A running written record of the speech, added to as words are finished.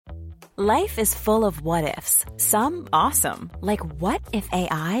Life is full of what-ifs. Some awesome, like what if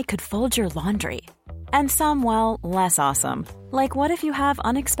AI could fold your laundry? And some, well, less awesome, like what if you have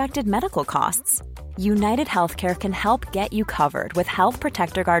unexpected medical costs? United Healthcare can help get you covered with Health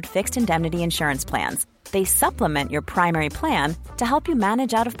Protector Guard fixed indemnity insurance plans. They supplement your primary plan to help you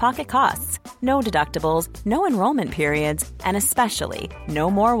manage out-of-pocket costs. No deductibles, no enrollment periods, and especially no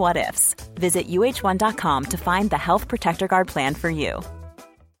more what-ifs. Visit uh1.com to find the Health Protector Guard plan for you.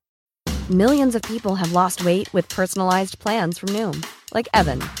 Millions of people have lost weight with personalized plans from Noom. Like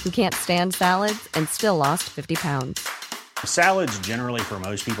Evan, who can't stand salads and still lost 50 pounds. Salads generally for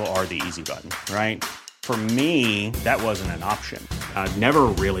most people are the easy button, right? For me, that wasn't an option. I never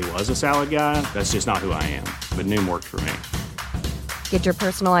really was a salad guy. That's just not who I am. But Noom worked for me. Get your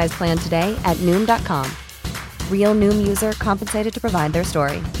personalized plan today at Noom.com. Real Noom user compensated to provide their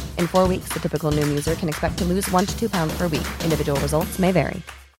story. In 4 weeks, the typical Noom user can expect to lose 1 to 2 pounds per week. Individual results may vary.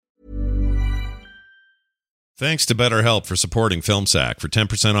 Thanks to BetterHelp for supporting FilmSack. For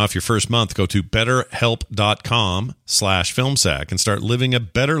 10% off your first month, go to betterhelp.com/FilmSack and start living a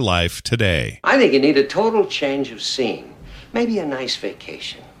better life today. I think you need a total change of scene. Maybe a nice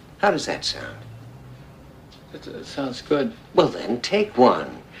vacation. How does that sound? It sounds good. Well, then take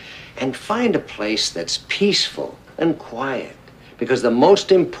one and find a place that's peaceful and quiet. Because the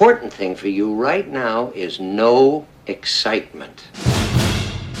most important thing for you right now is no excitement.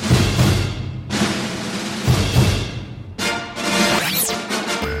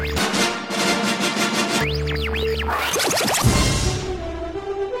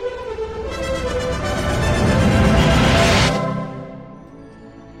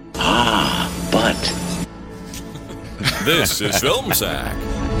 This is Film Sack.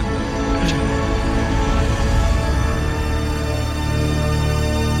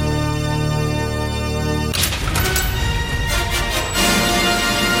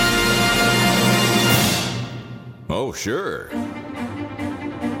 Oh, sure.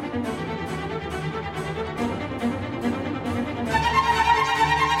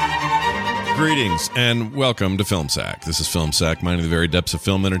 Greetings and welcome to Film Sack. This is Film Sack, mining the very depths of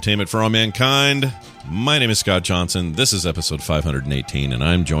film entertainment for all mankind. My name is Scott Johnson. This is episode 518, and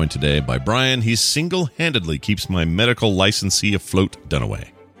I'm joined today by Brian. He single-handedly keeps my medical licensee afloat Dunaway.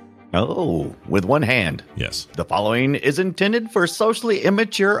 Oh, with one hand. Yes. The following is intended for socially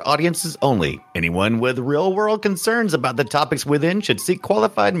immature audiences only. Anyone with real-world concerns about the topics within should seek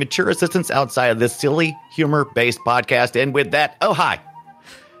qualified mature assistance outside of this silly, humor-based podcast. And with that, oh, hi.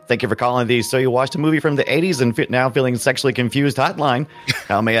 Thank you for calling the So You Watched a Movie from the 80s and now feeling sexually confused hotline.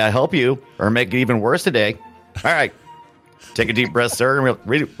 How may I help you or make it even worse today? All right. Take a deep breath, sir, and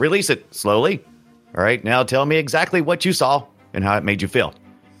release it slowly. All right. Now tell me exactly what you saw and how it made you feel.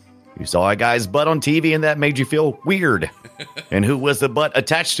 You saw a guy's butt on TV and that made you feel weird. And who was the butt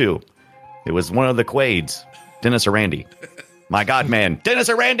attached to? It was one of the Quaids, Dennis or Randy. My God, man. Dennis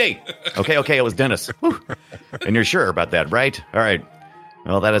or Randy? Okay, it was Dennis. Whew. And you're sure about that, right? All right.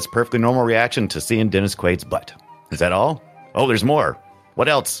 Well, that is a perfectly normal reaction to seeing Dennis Quaid's butt. Is that all? Oh, there's more. What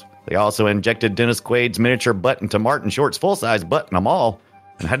else? They also injected Dennis Quaid's miniature butt into Martin Short's full-size butt in a mall.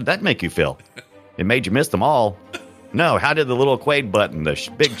 And how did that make you feel? It made you miss them all. No, how did the little Quaid butt and the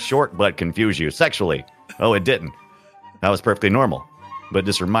big short butt confuse you sexually? Oh, it didn't. That was perfectly normal. But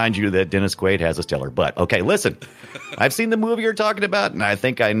just remind you that Dennis Quaid has a stellar butt. Okay, listen. I've seen the movie you're talking about, and I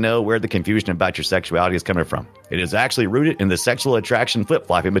think I know where the confusion about your sexuality is coming from. It is actually rooted in the sexual attraction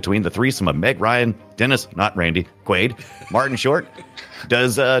flip-flopping between the threesome of Meg Ryan, Dennis, not Randy, Quaid, Martin Short.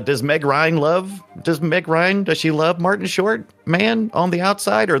 Does Meg Ryan love Martin Short man on the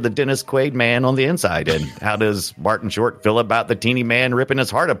outside or the Dennis Quaid man on the inside? And how does Martin Short feel about the teeny man ripping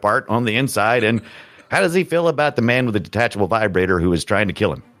his heart apart on the inside? And how does he feel about the man with the detachable vibrator who is trying to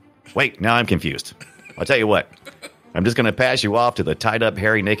kill him? Wait, now I'm confused. I'll tell you what. I'm just going to pass you off to the tied-up,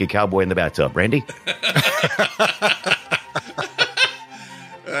 hairy, naked cowboy in the bathtub. Randy?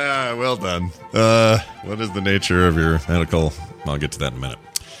 Well done. What is the nature of your medical... I'll get to that in a minute.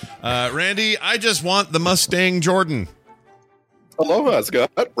 Randy, I just want the Mustang Jordan. Aloha,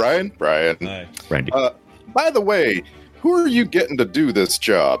 Scott. Brian. Hi. Randy. By the way, who are you getting to do this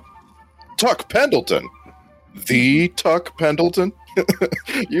job? Tuck Pendleton. The Tuck Pendleton?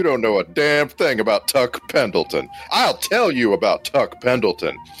 You don't know a damn thing about Tuck Pendleton. I'll tell you about Tuck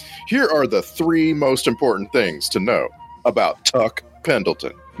Pendleton. Here are the 3 most important things to know about Tuck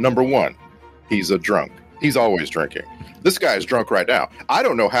Pendleton. Number 1, he's a drunk. He's always drinking. This guy's drunk right now. I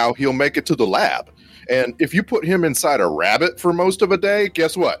don't know how he'll make it to the lab. And if you put him inside a rabbit for most of a day,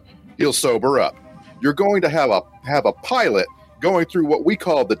 guess what? He'll sober up. You're going to have a pilot going through what we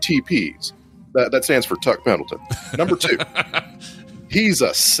call the TPs. That stands for Tuck Pendleton. Number 2, He's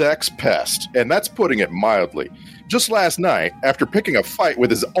a sex pest, and that's putting it mildly. Just last night, after picking a fight with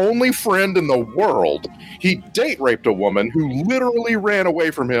his only friend in the world, he date raped a woman who literally ran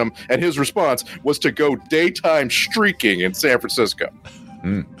away from him, and his response was to go daytime streaking in San Francisco.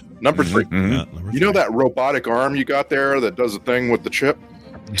 Number 3. You know that robotic arm you got there that does a thing with the chip?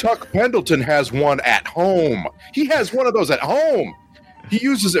 Tuck Pendleton has one at home. He has one of those at home. He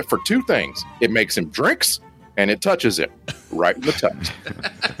uses it for 2 things. It makes him drinks, and it touches him right in the tubs.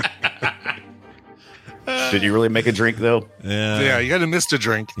 Did you really make a drink, though? Yeah, you got to miss a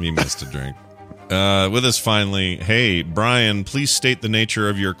drink. You missed a drink. With us finally, hey, Brian, please state the nature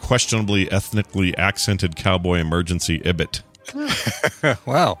of your questionably ethnically accented cowboy emergency ibit.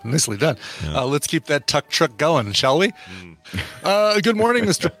 Wow, nicely done. Yeah. Let's keep that tuck truck going, shall we? Good morning,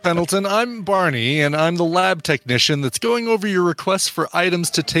 Mr. Pendleton. I'm Barney, and I'm the lab technician that's going over your requests for items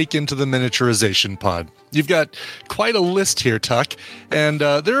to take into the miniaturization pod. You've got quite a list here, Tuck, and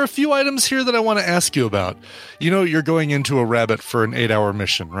there are a few items here that I want to ask you about. You know, you're going into a rabbit for an 8-hour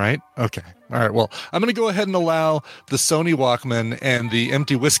mission, right? Okay. All right, well, I'm going to go ahead and allow the Sony Walkman and the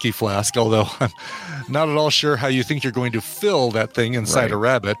empty whiskey flask, although I'm not at all sure how you think you're going to fill that thing inside a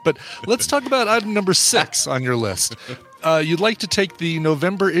rabbit. But let's talk about item number 6 on your list. You'd like to take the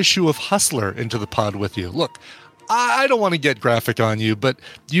November issue of Hustler into the pod with you. Look, I don't want to get graphic on you, but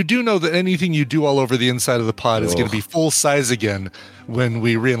you do know that anything you do all over the inside of the pod is going to be full size again when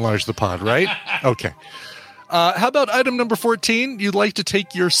we re-enlarge the pod, right? Okay. How about item number 14? You'd like to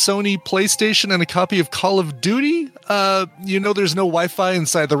take your Sony PlayStation and a copy of Call of Duty? You know there's no Wi-Fi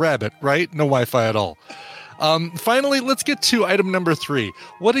inside the rabbit, right? No Wi-Fi at all. Finally, let's get to item number 3.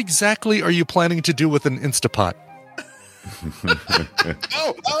 What exactly are you planning to do with an Instapot?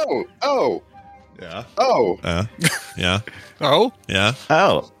 Oh. Yeah. Oh. Yeah. Oh? Yeah.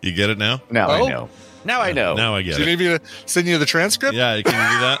 Oh. You get it now? Now I know. Now I know. Now I get Do you it. need me to send you the transcript? Yeah, can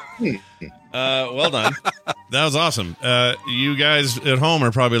you do that? Well done. That was awesome. You guys at home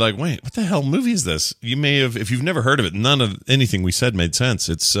are probably like, wait, what the hell movie is this? You may have, if you've never heard of it, none of anything we said made sense.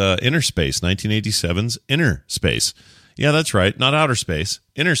 It's Innerspace, 1987's Innerspace. Yeah, that's right. Not outer space,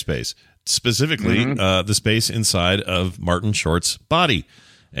 inner space. Specifically, the space inside of Martin Short's body.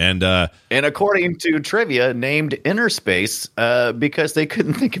 And according to trivia, named Innerspace because they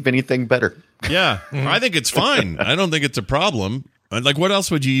couldn't think of anything better. Yeah, I think it's fine. I don't think it's a problem. Like, what else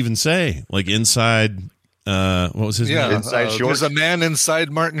would you even say? Like, inside, what was his name? Inside Short? There's a man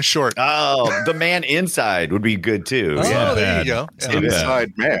inside Martin Short. Oh, the man inside would be good, too. Oh, Yeah. there you go. It's Yeah.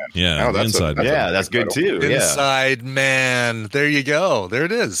 Inside man. Yeah, Oh, that's inside. That's good, too. Yeah. Inside man. There you go. There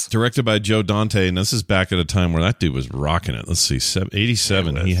it is. Directed by Joe Dante, and this is back at a time where that dude was rocking it. Let's see,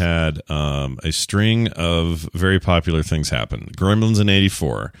 87, he had a string of very popular things happen. Gremlins in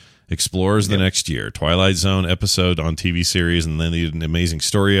 84, Explorers the next year, Twilight Zone episode on TV series, and then an Amazing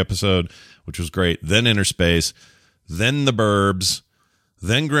Story episode, which was great. Then Innerspace, then The Burbs,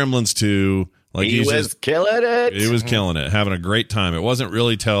 then Gremlins 2. Like he was killing it. He was killing it, having a great time. It wasn't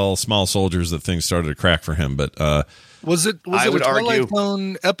really till Small Soldiers that things started to crack for him, but Was it a Twilight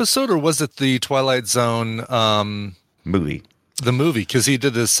Zone episode, or was it the Twilight Zone movie? The movie, because he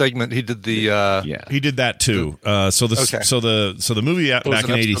did this segment. He did the he did that too. So the movie back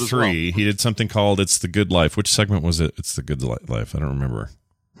in '83, he did something called "It's the Good Life." Which segment was it? It's the Good Life. I don't remember.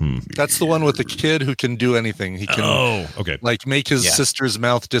 That's the one with the kid who can do anything. He can, like make his sister's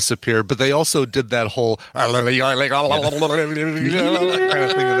mouth disappear. But they also did that whole kind of thing of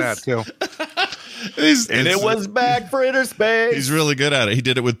that too. And it was back for Innerspace. He's really good at it. He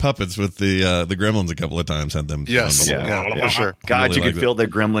did it with puppets with the Gremlins a couple of times. Had them. Yes, for sure. God, really you could feel the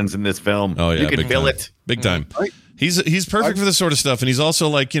Gremlins in this film. Oh yeah, you could feel time. it big time. He's perfect for this sort of stuff, and he's also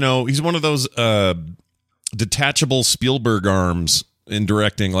like, he's one of those detachable Spielberg arms in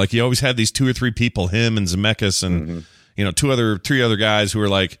directing. Like, he always had these 2 or 3 people, him and Zemeckis and 3 other guys who were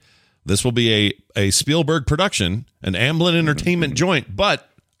like, this will be a Spielberg production, an Amblin Entertainment joint, but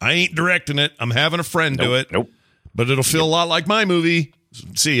I ain't directing it. I'm having a friend do it. Nope. But it'll feel a lot like my movie.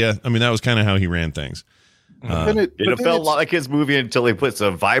 See ya. I mean, that was kind of how he ran things. It felt like his movie until he puts a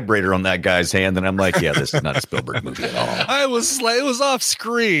vibrator on that guy's hand, and I'm like, yeah, this is not a Spielberg movie at all. It was off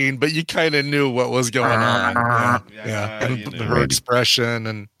screen, but you kind of knew what was going on. Yeah. And her expression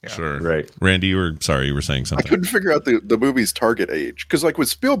and Sure. Right. Randy, you were saying I something. couldn't figure out the movie's target age, because like with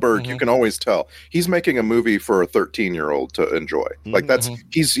Spielberg, you can always tell he's making a movie for a 13-year-old to enjoy. Like that's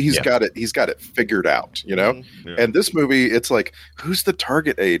he's got it figured out, And this movie, it's like, who's the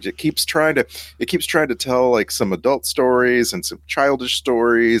target age? It keeps trying to tell like some adult stories and some childish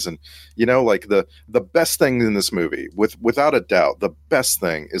stories, and like the best thing in this movie, without a doubt, the best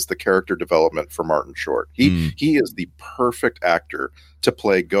thing is the character development for Martin Short. He is the perfect actor to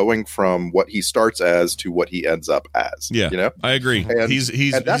play going from what he starts as to what he ends up as. Yeah, you know, I agree. And, He's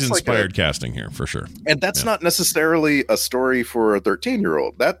inspired casting here for sure. And that's not necessarily a story for a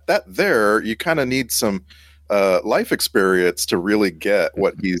 13-year-old. That there, you kind of need some life experience to really get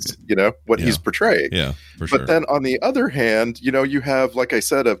what he's he's portraying. Yeah, for sure. But then on the other hand, you have, like I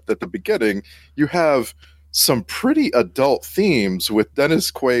said at the beginning, you have some pretty adult themes with Dennis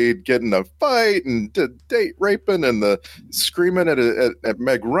Quaid getting a fight and date raping and the screaming at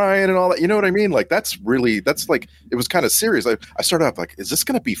Meg Ryan and all that. You know what I mean? Like that's like, it was kind of serious. I started off like, is this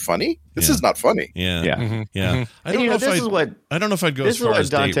going to be funny? This is not funny. Yeah. Yeah. Mm-hmm. Yeah. Mm-hmm. I don't know if I'd go as far as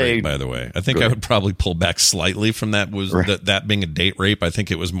date rape, by the way. I think I would probably pull back slightly from that that being a date rape. I think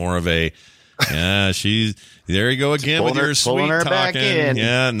it was more of a, there you go again with your sweet her talking. Back in.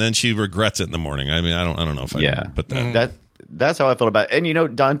 Yeah, and then she regrets it in the morning. I mean, I don't know if I put that. That's how I felt about it.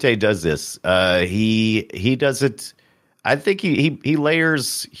 And Dante does this. He does it. I think he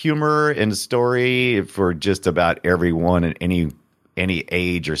layers humor and story for just about everyone at any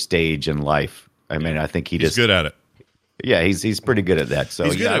age or stage in life. I mean, I think he's good at it. Yeah, he's pretty good at that. So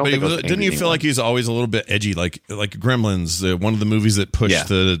he's good at it, but didn't you feel like he's always a little bit edgy, like Gremlins, one of the movies that pushed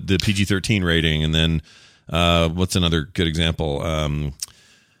the PG-13 rating, and then what's another good example? My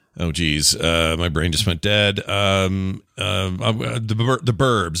brain just went dead. The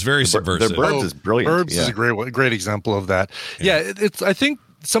Burbs, very subversive. The Burbs is brilliant. Burbs is a great example of that. Yeah, I think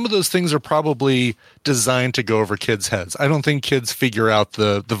some of those things are probably designed to go over kids' heads. I don't think kids figure out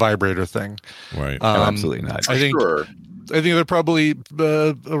the vibrator thing. Right. Absolutely not. I think they're probably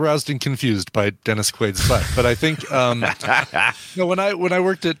aroused and confused by Dennis Quaid's butt. But I think when I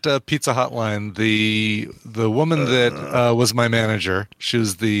worked at Pizza Hotline, the woman that was my manager, she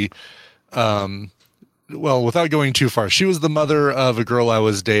was without going too far, she was the mother of a girl I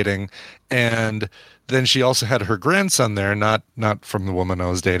was dating, and then she also had her grandson there, not from the woman I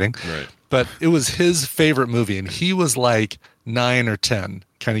was dating. Right. But it was his favorite movie, and he was like 9 or 10.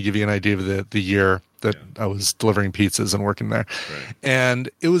 Kind of give you an idea of the year that I was delivering pizzas and working there. Right. And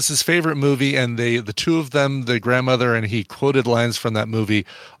it was his favorite movie, and the two of them, the grandmother and he, quoted lines from that movie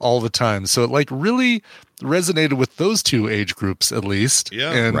all the time. So it really resonated with those two age groups, at least.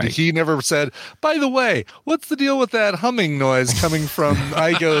 Yeah. And he never said, by the way, what's the deal with that humming noise coming from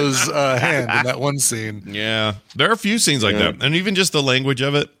Igo's hand in that one scene? Yeah. There are a few scenes like that. And even just the language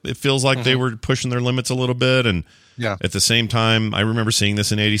of it feels like they were pushing their limits a little bit. And at the same time, I remember seeing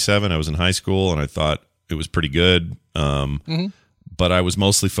this in 87. I was in high school, and I thought it was pretty good. But I was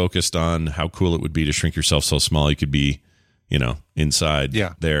mostly focused on how cool it would be to shrink yourself so small you could be, inside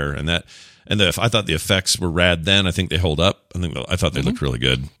there. And I thought the effects were rad then. I think they hold up. I thought they looked really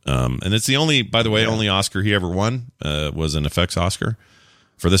good. And it's the only Oscar he ever won was an effects Oscar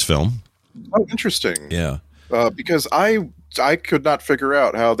for this film. Oh, interesting. Yeah. Because I could not figure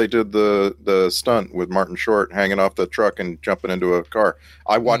out how they did the stunt with Martin Short hanging off the truck and jumping into a car.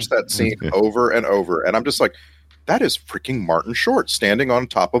 I watched that scene over and over, and I'm just like, that is freaking Martin Short standing on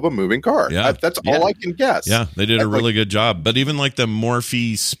top of a moving car. Yeah. That's all I can guess. Yeah, they did a really good job. But even like the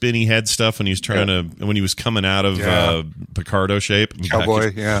Morphe spinny head stuff when he was when he was coming out of Picardo shape.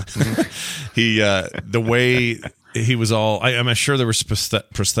 Cowboy, the way he was all, I'm sure there was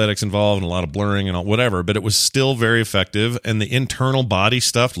prosthetics involved and a lot of blurring and whatever, but it was still very effective. And the internal body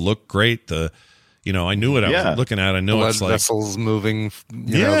stuff looked great. I knew what I was looking at. I know blood it's like vessels moving.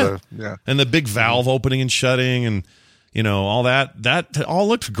 And the big valve opening and shutting, and all that. That all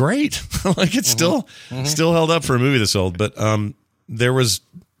looked great. Like it still held up for a movie this old. But there was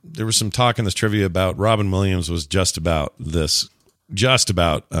some talk in this trivia about Robin Williams was just about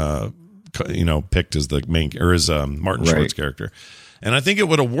picked as the main, or as Martin Short's character, and I think it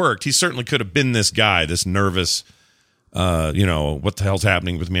would have worked. He certainly could have been this guy, this nervous. What the hell's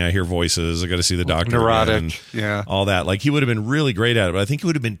happening with me? I hear voices. I got to see the doctor. Neurotic, all that. Like he would have been really great at it, but I think he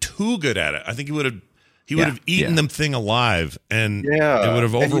would have been too good at it. I think he would have eaten them thing alive, and it would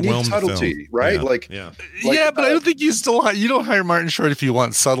have overwhelmed the film. Right? But I don't think you don't hire Martin Short if you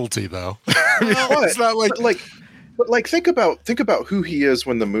want subtlety, though. It's not But think about who he is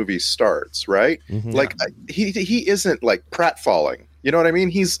when the movie starts, right? He isn't like pratfalling. You know what I mean?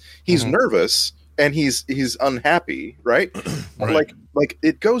 He's nervous. And he's unhappy, right? Like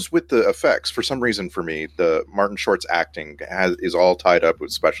it goes with the effects. For some reason, for me, the Martin Short's acting is all tied up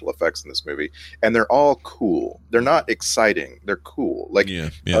with special effects in this movie, and they're all cool. They're not exciting. They're cool.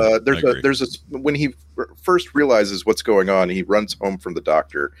 There's when he first realizes what's going on, he runs home from the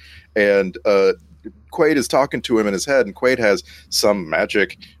doctor, and Quaid is talking to him in his head, and Quaid has some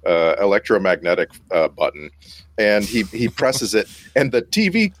magic electromagnetic button, and he presses it, and the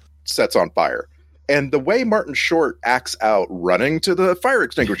TV sets on fire. And the way Martin Short acts out running to the fire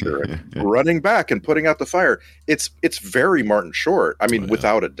extinguisher, running back and putting out the fire, it's very Martin Short. I mean,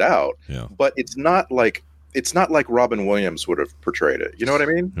 without a doubt. Yeah. But it's not like Robin Williams would have portrayed it. You know what I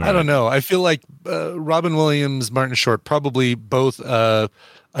mean? I don't know. I feel like Robin Williams, Martin Short, probably both a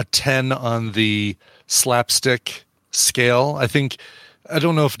 10 on the slapstick scale. I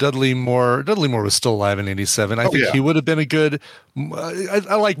don't know if Dudley Moore was still alive in 87. I think he would have been a good,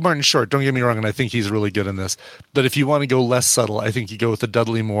 I like Martin Short, don't get me wrong, and I think he's really good in this. But if you want to go less subtle, I think you go with a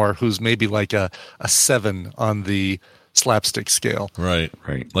Dudley Moore, who's maybe like a 7 on the slapstick scale. Right.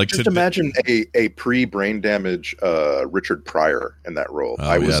 Like, just imagine a pre-brain damage Richard Pryor in that role.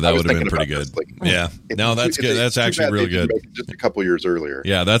 That would have been pretty good. That's good. That's actually real good. Just a couple years earlier.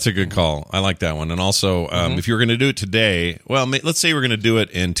 Yeah, that's a good call. I like that one. And also, if you were going to do it today, well, let's say we're going to do it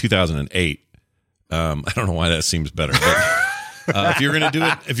in 2008. I don't know why that seems better, but if you're going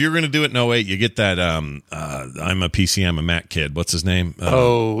to do it in 08, you get that. I'm a PC, I'm a Mac kid. What's his name?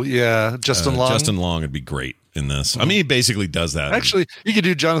 Justin Long. Justin Long would be great in this. I mean, he basically does that. Actually, you could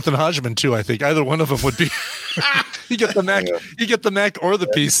do Jonathan Hodgman too. I think either one of them would be. You get the Mac, or the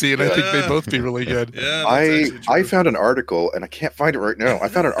PC, and I think they'd both be really good. Yeah, I found an article, and I can't find it right now. I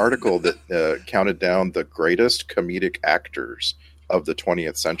found an article that counted down the greatest comedic actors of the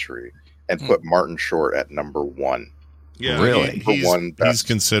 20th century and put Martin Short at number 1. Yeah, really. He's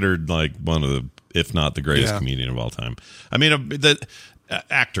considered like one of the, if not the greatest comedian of all time. I mean, the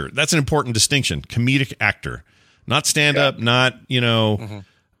actor. That's an important distinction. Comedic actor, not stand up, not an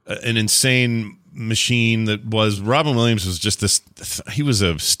insane machine. That was Robin Williams was just this. He was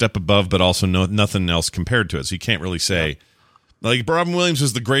a step above, but also nothing else compared to it. So you can't really say like Robin Williams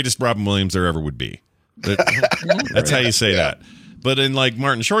was the greatest Robin Williams there ever would be. That's how you say that. But in like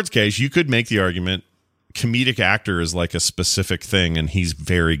Martin Short's case, you could make the argument comedic actor is like a specific thing, and he's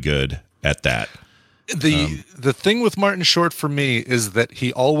very good at that. The thing with Martin Short for me is that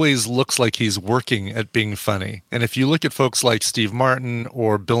he always looks like he's working at being funny. And if you look at folks like Steve Martin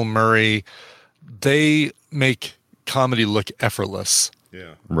or Bill Murray, they make comedy look effortless.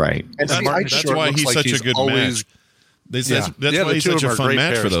 Yeah. Right. And that's why he's such a good match. That's why he's such a fun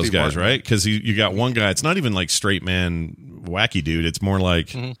match for those guys, right? Because you got one guy, it's not even like straight man wacky dude. It's more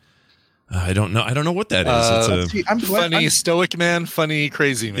like I don't know what that is. It's funny stoic man, funny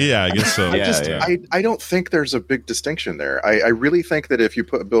crazy man. Yeah, I guess so. I don't think there's a big distinction there. I really think that if you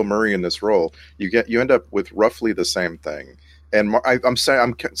put Bill Murray in this role, you end up with roughly the same thing. And I'm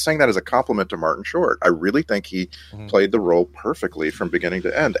saying that as a compliment to Martin Short. I really think he played the role perfectly from beginning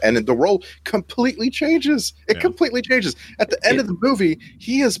to end, and the role completely changes. It completely changes at the end of the movie.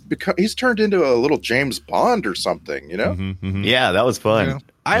 He's turned into a little James Bond or something. You know? Yeah, that was fun. Yeah.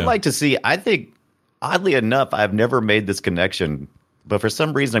 I'd like to see. I think, oddly enough, I've never made this connection, but for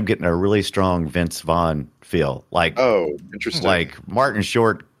some reason, I'm getting a really strong Vince Vaughn feel. Like, oh, interesting. Like Martin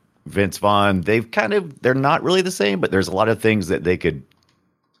Short, Vince Vaughn, they're not really the same, but there's a lot of things that they could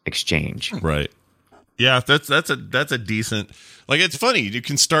exchange. Right. Yeah, that's a decent, like, it's funny. You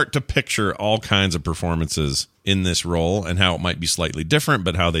can start to picture all kinds of performances in this role and how it might be slightly different,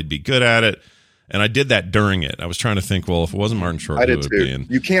 but how they'd be good at it. And I did that during it. I was trying to think, well, if it wasn't Martin Short, I did too.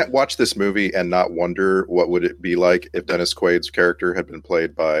 You can't watch this movie and not wonder what would it be like if Dennis Quaid's character had been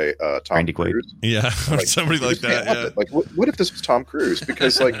played by Tom Cruise. Yeah, like, somebody like that. Yeah. Like, what if this was Tom Cruise?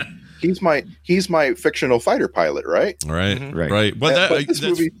 Because like he's my fictional fighter pilot, right? Right. Well,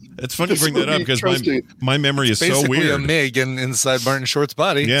 it's funny you bring that up because my memory is so weird. A MiG inside Martin Short's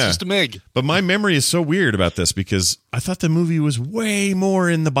body. Yeah. It's just a MiG. But my memory is so weird about this because I thought the movie was way more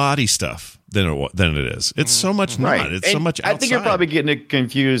in the body stuff than it is. It's so much not. It's so much outside. I think you're probably getting it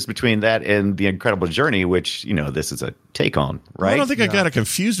confused between that and The Incredible Journey, which, this is a take on, right? Well, I don't think I got it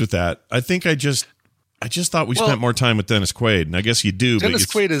confused with that. I think I just thought we spent more time with Dennis Quaid, and I guess you do. Dennis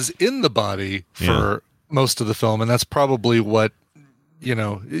Quaid is in the body for most of the film, and that's probably what,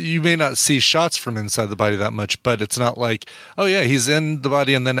 you may not see shots from inside the body that much, but it's not like, oh yeah, he's in the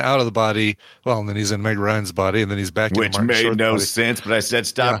body and then out of the body. Well, and then he's in Meg Ryan's body and then he's back in Which made no sense, but I said,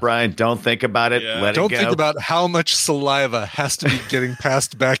 stop, Brian, don't think about it. Let it go. Don't think about how much saliva has to be getting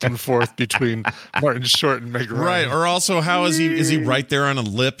passed back and forth between Martin Short and Meg Ryan. Right, or also how is he right there on a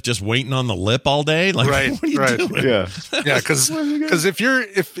lip, just waiting on the lip all day? Like, what are you doing? Yeah, because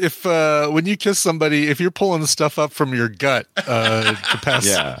if when you kiss somebody, if you're pulling stuff up from your gut, to pass,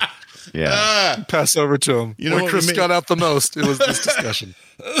 pass over to him. What Chris got out the most, it was this discussion.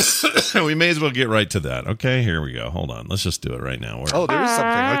 We may as well get right to that. Okay, here we go. Hold on, let's just do it right now. There is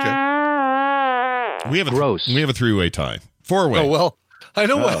something. Okay, we have a three-way tie, four-way. Oh well, I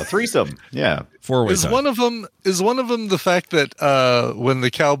know Oh, threesome. Yeah. Four-way is tie. one of them the fact that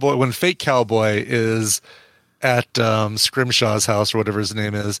when fake cowboy is at Scrimshaw's house or whatever his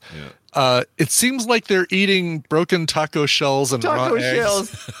name is, it seems like they're eating broken taco shells and raw eggs.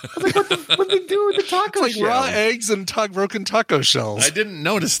 I was like, what they do with the taco It's like raw eggs and broken taco shells. I didn't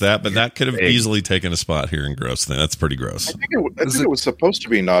notice that, but that could have easily taken a spot here in gross thing. That's pretty gross. I think it was supposed to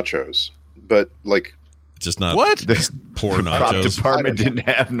be nachos, but like Just not What? poor Prop nachos. department didn't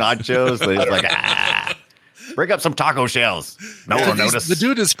have nachos. They was like, bring up some taco shells. No one noticed. The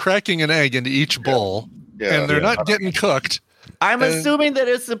dude is cracking an egg into each bowl, and they're not getting cooked. I'm assuming that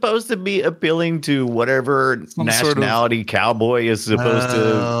it's supposed to be appealing to whatever nationality cowboy is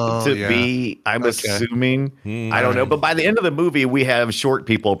supposed to be. I'm assuming. I don't know. But by the end of the movie, we have short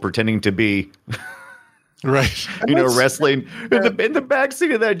people pretending to be, right? Wrestling in the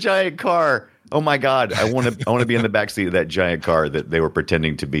backseat of that giant car. Oh my God! I want to be in the backseat of that giant car that they were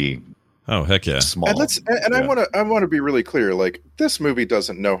pretending to be. Oh heck yeah! Small. And I want to be really clear. Like, this movie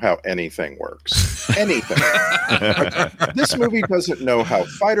doesn't know how anything works. Anything. This movie doesn't know how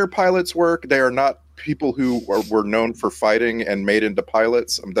fighter pilots work. They are not people who were known for fighting and made into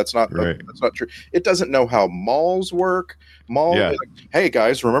pilots. That's not true. It doesn't know how malls work. Like, hey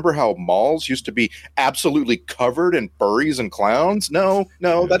guys, remember how malls used to be absolutely covered in furries and clowns? No,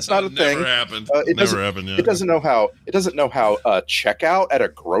 that's not a thing. Happened. It never happened. Yeah. It doesn't know how checkout at a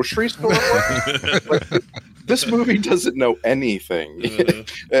grocery store works. Like, this movie doesn't know anything,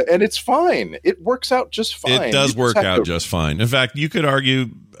 and it's fine. It works out just fine. It does work out just fine. In fact, you could argue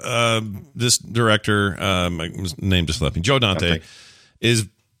this director, his name just left me, Joe Dante,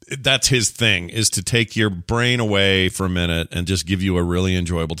 that's his thing, is to take your brain away for a minute and just give you a really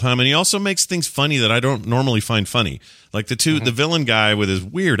enjoyable time. And he also makes things funny that I don't normally find funny. Like the villain guy with his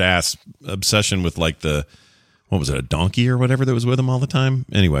weird ass obsession with like what was it, a donkey or whatever that was with him all the time?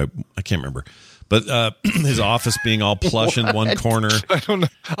 Anyway, I can't remember. But his office being all plush in one corner. I don't know.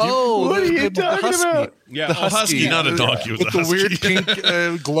 What are you talking about? Yeah, the husky, not a donkey. With the weird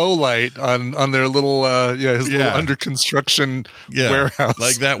pink glow light on their little little under construction warehouse,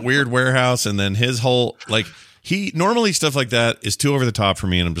 like that weird warehouse, and then his whole he normally stuff like that is too over the top for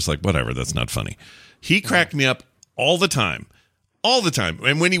me, and I'm just like, whatever, that's not funny. He cracked me up all the time.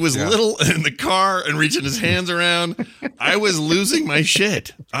 And when he was little in the car and reaching his hands around, I was losing my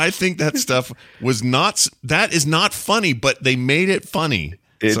shit. I think that stuff is not funny, but they made it funny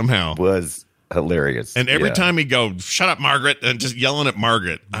somehow. It was hilarious. And every time he'd go, "Shut up, Margaret," and just yelling at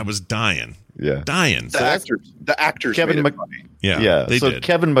Margaret, I was dying. Yeah. Dying. The actors Kevin made it funny. Yeah. They did.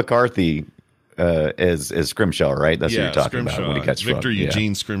 Kevin McCarthy as Scrimshaw, right? That's what you're talking Scrimshaw. about when he catches Victor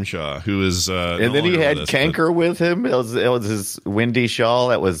Eugene Scrimshaw, who is and then he had Canker with him. It was his Wendy Shaw.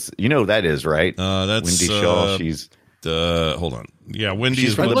 That was, who that is, right? That's Wendy Shaw. She's hold on. Yeah, Wendy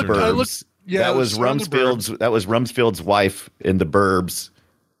is from the Windsor. Burbs. That was Rumsfeld's wife in the Burbs.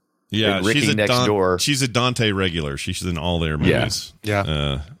 Yeah, Ricky next door. She's a Dante regular. She's in all their movies.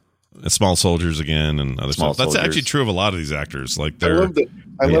 Yeah. Small Soldiers again and other Small stuff. That's Soldiers. actually true of a lot of these actors. Like I love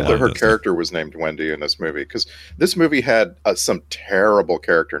that her stuff. character was named Wendy in this movie, because this movie had some terrible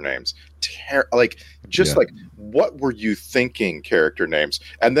character names. Like what were you thinking character names?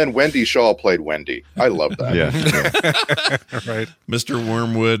 And then Wendy Shaw played Wendy. I love that. Right. Mr.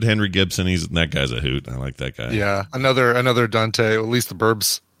 Wormwood, Henry Gibson. That guy's a hoot. I like that guy. Yeah, another Dante. At least the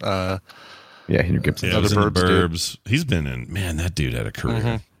Burbs. Henry Gibson. Yeah, he's in the Burbs Burbs. He's been in. Man, that dude had a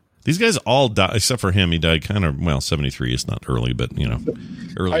career. These guys all died, except for him. He died kind of 73. It's not early, but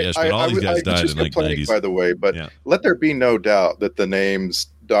early-ish. But all these guys died in like 90s. By the way, but let there be no doubt that the names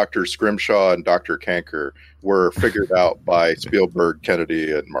Dr. Scrimshaw and Dr. Canker were figured out by Spielberg,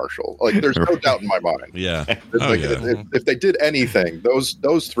 Kennedy, and Marshall. Like, there's no doubt in my mind. Yeah. If they did anything,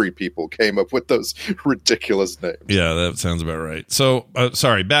 those three people came up with those ridiculous names. Yeah, that sounds about right. So,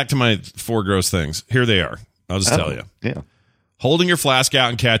 sorry, back to my 4 gross things. Here they are. I'll just tell you. Yeah. Holding your flask out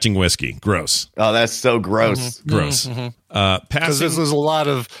and catching whiskey. Gross. Oh, that's so gross. Gross. Because Passing. there's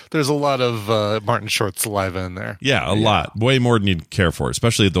a lot of Martin Short saliva in there. Yeah, a lot. Way more than you'd care for,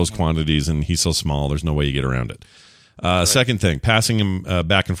 especially at those quantities, and he's so small, there's no way you get around it. Second thing, passing him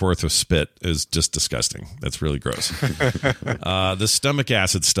back and forth with spit is just disgusting. That's really gross. The stomach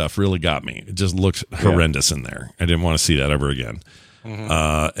acid stuff really got me. It just looked horrendous in there. I didn't want to see that ever again.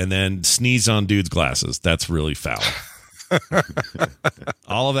 And then sneeze on dude's glasses. That's really foul.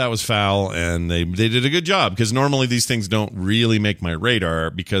 All of that was foul, and they did a good job, because normally these things don't really make my radar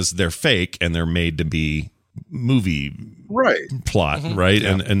because they're fake and they're made to be movie plot, right?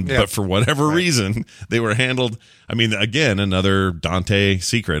 And but for whatever reason they were handled. I mean, again, another Dante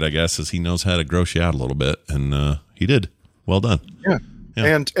secret, I guess, is he knows how to gross you out a little bit, and he did. Well done.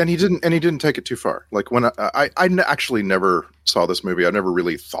 Yeah. And he didn't take it too far. Like when actually never saw this movie. I never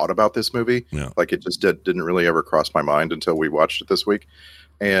really thought about this movie. Yeah. Like it just didn't really ever cross my mind until we watched it this week.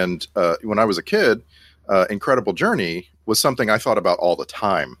 And when I was a kid, Incredible Journey was something I thought about all the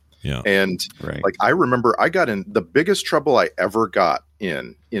time. Yeah. And like I remember I got in the biggest trouble I ever got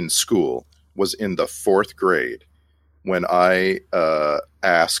in school was in the 4th grade when I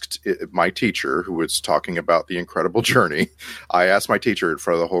asked my teacher, who was talking about the Incredible Journey, I asked my teacher in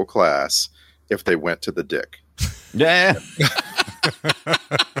front of the whole class if they went to the dick. Yeah.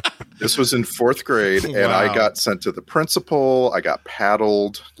 This was in 4th grade, and I got sent to the principal. I got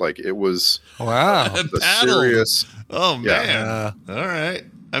paddled. Like it was serious. Oh man! All right.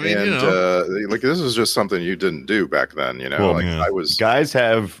 I mean, like this was just something you didn't do back then. You know, guys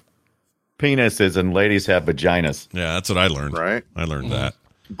have penises and ladies have vaginas. Yeah, that's what I learned. Right, I learned that.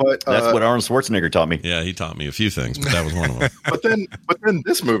 But that's what Arnold Schwarzenegger taught me. Yeah, he taught me a few things, but that was one of them. but then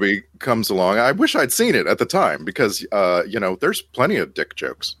this movie comes along. I wish I'd seen it at the time because there's plenty of dick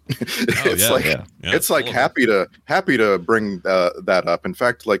jokes. It's happy to bring that up. In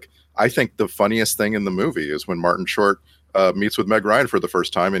fact, like I think the funniest thing in the movie is when Martin Short meets with Meg Ryan for the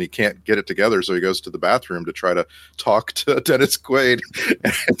first time, and he can't get it together, so he goes to the bathroom to try to talk to Dennis Quaid,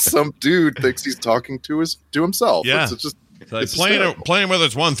 and some dude thinks he's talking to himself. Yeah. It's playing with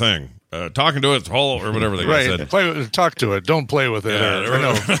it's one thing. Talking to it's whole or whatever they said. Talk to it. Don't play with it. Or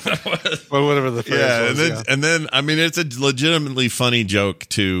whatever the phrase was. And then I mean, it's a legitimately funny joke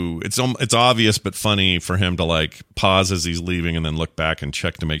too. It's obvious but funny for him to like pause as he's leaving and then look back and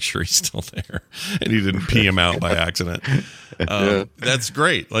check to make sure he's still there and he didn't pee him out by accident. That's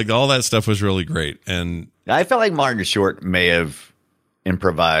great. Like all that stuff was really great. And I felt like Martin Short may have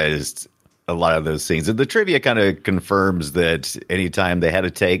improvised a lot of those scenes. And the trivia kind of confirms that anytime they had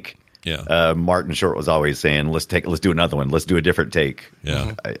a take, Martin Short was always saying, "Let's do another one. Let's do a different take."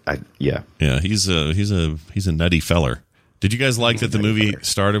 Yeah, yeah. He's a nutty feller. Did you guys like that the movie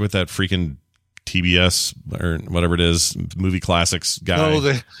started with that freaking TBS or whatever it is, movie classics guy? No,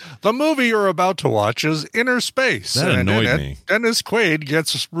 the movie you're about to watch is Innerspace. That annoyed me. Dennis Quaid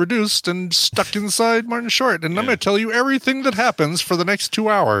gets reduced and stuck inside Martin Short, and I'm going to tell you everything that happens for the next 2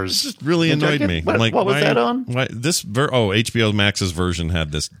 hours. This just really annoyed me. What was that on? HBO Max's version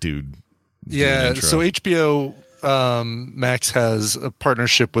had this dude. Yeah, so HBO Max has a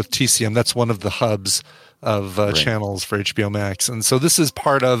partnership with TCM. That's one of the hubs of channels for HBO Max, and so this is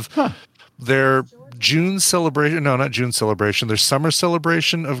part of their June celebration. No, not June celebration. Their summer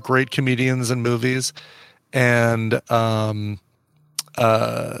celebration of great comedians and movies. And Martin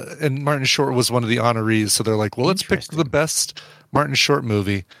Short was one of the honorees. So they're like, well, let's pick the best Martin Short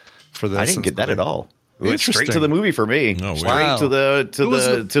movie for this. I didn't get that at all. It went straight to the movie for me. Oh, straight to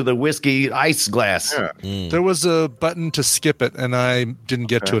the whiskey ice glass. Yeah. There was a button to skip it, and I didn't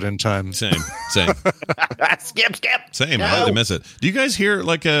get to it in time. Same. Skip. Same. No. I had to miss it. Do you guys hear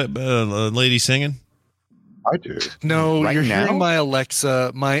like a lady singing? I do. No, right you're now? hearing my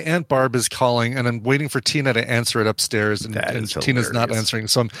Alexa. My Aunt Barb is calling, and I'm waiting for Tina to answer it upstairs, and Tina's not answering.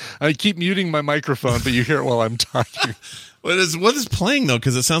 So I keep muting my microphone, but you hear it while I'm talking. What is playing though?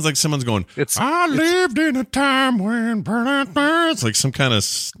 Because it sounds like someone's going. I lived in a time when it's like some kind of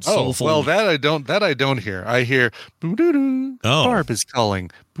soulful. Oh well, that I don't hear. I hear boo doo doo. Barb is calling.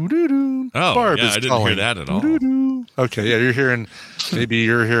 Boo doo doo. Oh, Barb is I didn't calling. hear that at all. Boo-doo-doo. Okay, yeah, you're hearing. Maybe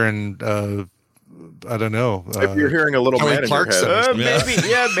you're heering. I don't know. If you're hearing a little Kelly man in your Clarkson. head.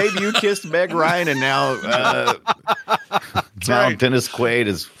 Maybe you kissed Meg Ryan, and now Dennis Quaid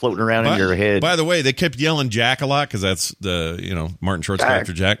is floating around in your head. By the way, they kept yelling Jack a lot because that's the Martin Short's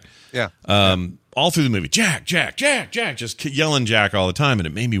character Jack. Yeah. All through the movie, Jack, just yelling Jack all the time, and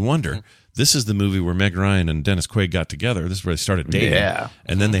it made me wonder. This is the movie where Meg Ryan and Dennis Quaid got together. This is where they started dating. Yeah.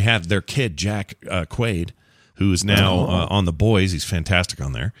 And then they have their kid Jack Quaid, who is now on The Boys. He's fantastic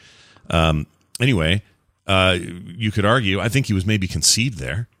on there. Anyway, you could argue, I think he was maybe conceived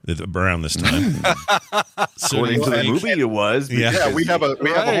there around this time. According to the movie, it was. Yeah, we have a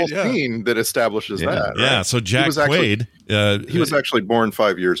whole scene that establishes that. Yeah, right? so Jack Quaid. He was actually born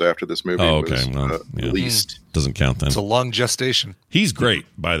 5 years after this movie was released. Doesn't count then. It's a long gestation. He's great,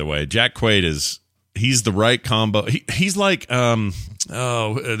 by the way. Jack Quaid he's the right combo. He's like Colin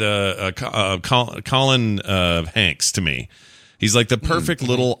Hanks to me. He's like the perfect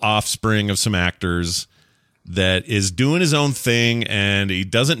little offspring of some actors that is doing his own thing, and he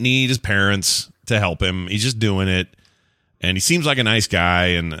doesn't need his parents to help him. He's just doing it, and he seems like a nice guy.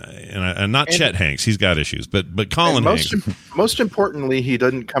 And not Chet Hanks. He's got issues, but Colin Hanks. Most importantly, he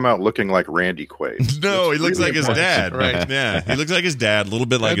doesn't come out looking like Randy Quaid. No, he looks like his dad. Right? Yeah, he looks like his dad, a little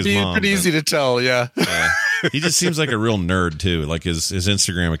bit like his mom. Pretty easy to tell. Yeah. He just seems like a real nerd too. Like his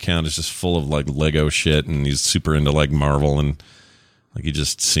Instagram account is just full of like Lego shit, and he's super into like Marvel, and like he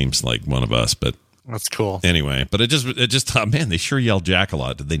just seems like one of us. But that's cool. Anyway, but it just thought, man, they sure yell Jack a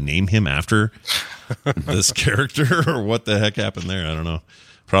lot. Did they name him after this character, or what the heck happened there? I don't know.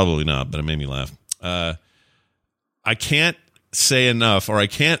 Probably not, but it made me laugh. I can't say enough, or I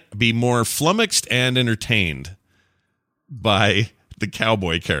can't be more flummoxed and entertained by the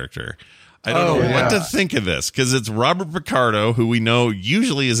cowboy character. I don't know what to think of this, because it's Robert Picardo, who we know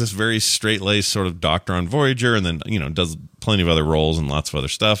usually is this very straight-laced sort of doctor on Voyager, and then does plenty of other roles and lots of other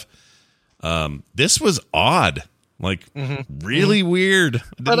stuff. This was odd, like really weird,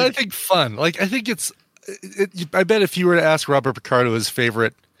 but I think fun. Like I think I bet if you were to ask Robert Picardo his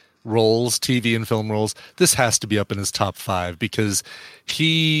favorite roles, TV and film roles, this has to be up in his top 5, because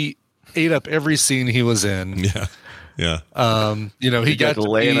he ate up every scene he was in. Yeah. He got to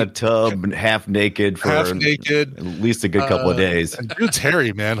lay in a tub half naked for at least a good couple of days. Dude's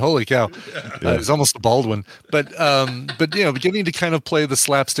hairy, man. Holy cow. He's almost a Baldwin. But beginning to kind of play the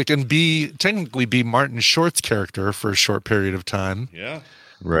slapstick and technically be Martin Short's character for a short period of time. Yeah.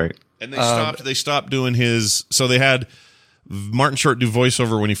 Right. And they stopped doing his, so they had Martin Short do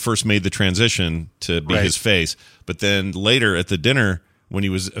voiceover when he first made the transition to be his face. But then later at the dinner, when he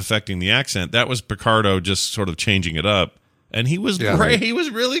was affecting the accent, that was Picardo just sort of changing it up. And he was great. He was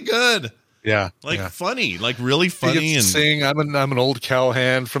really good. Yeah. Funny, like really funny. He gets to sing, I'm an old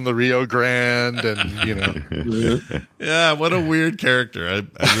cowhand from the Rio Grande, and Yeah, what a weird character.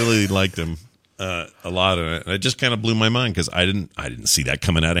 I really liked him a lot of it. And it just kind of blew my mind, because I didn't see that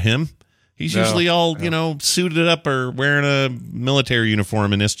coming out of him. He's usually all, suited up or wearing a military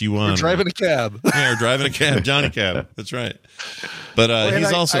uniform in SG-1. Or driving a cab. Or driving a cab. Johnny Cab. That's right. But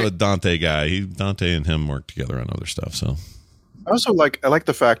he's also a Dante guy. Dante and him work together on other stuff. So I also like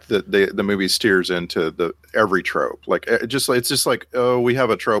the fact that the movie steers into every trope. Like it's just like, oh, we have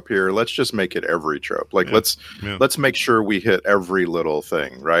a trope here. Let's just make it every trope. Like let's make sure we hit every little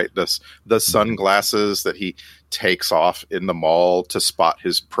thing. Right. The sunglasses that he takes off in the mall to spot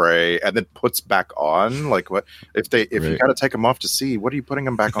his prey and then puts back on. Like, what if you got to take them off to see, what are you putting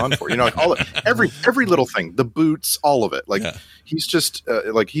them back on for? Like every little thing, the boots, all of it. Like he's just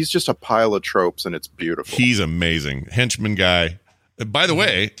a pile of tropes, and it's beautiful. He's amazing. Henchman guy. By the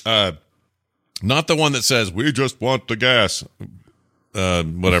way, not the one that says we just want the gas,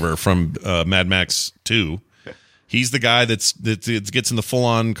 whatever, from Mad Max 2. He's the guy that gets in the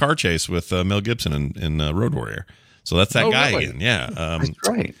full-on car chase with Mel Gibson in Road Warrior. So that's that guy again. Yeah. That's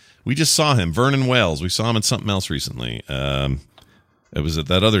right. We just saw him. Vernon Wells. We saw him in something else recently. It was at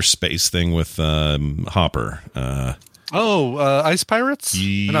that other space thing with Hopper. Ice Pirates?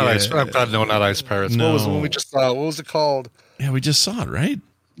 Yeah. Not Ice Pirates. God, no, not Ice Pirates. No. What was the one we just saw? What was it called? Yeah, we just saw it, right?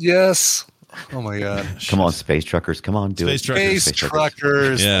 Yes. Oh, my God. Come on, Space Truckers. Come on, do it. Space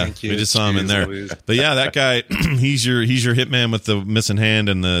Truckers. Yeah, Thank you. we just saw him in there. But yeah, that guy, he's your hitman with the missing hand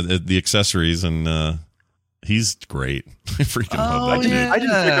and the accessories, and he's great. I freaking love that dude. I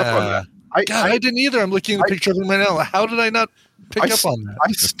didn't pick up on that. I didn't either. I'm looking at the picture of him right now. How did I not pick up on that?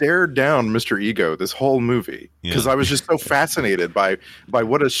 I stared down Mr. Ego this whole movie because I was just so fascinated by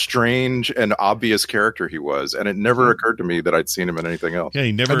what a strange and obvious character he was, and it never occurred to me that I'd seen him in anything else. Yeah,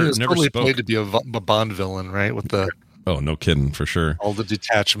 he never totally spoke. Played to be a Bond villain, right? With the no kidding, for sure. All the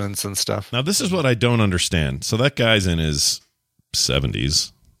detachments and stuff. Now, this is what I don't understand. So that guy's in his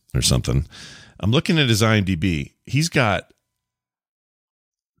 70s or something. I'm looking at his IMDb. He's got,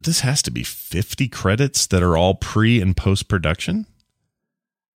 this has to be 50 credits that are all pre and post production.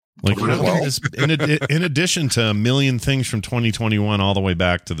 Like, in addition to a million things from 2021 all the way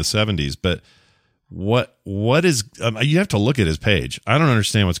back to the 70s. But what is, you have to look at his page. I don't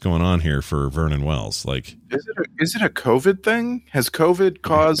understand what's going on here for Vernon Wells. Like, is it a COVID thing? Has COVID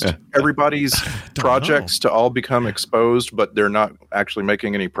caused everybody's projects to all become exposed, but they're not actually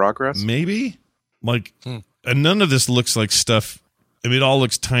making any progress? Maybe. Like, and none of this looks like stuff. I mean, it all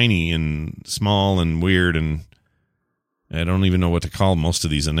looks tiny and small and weird, and I don't even know what to call most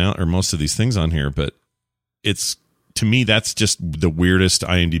of these things on here. But it's, to me, that's just the weirdest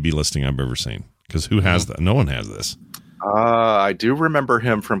IMDb listing I've ever seen. Because who has that? No one has this. I do remember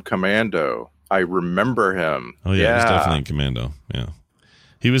him from Commando. I remember him. Oh yeah, he's definitely in Commando. Yeah,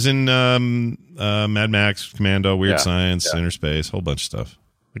 he was in Mad Max, Commando, Weird Science, Innerspace, whole bunch of stuff.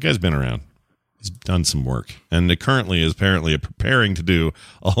 The guy's been around. He's done some work, and it currently is apparently preparing to do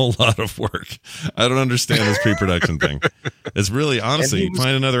a whole lot of work. I don't understand this pre-production thing. It's really, honestly, you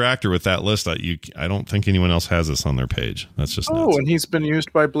find another actor with that list. I don't think anyone else has this on their page. That's just nuts. And he's been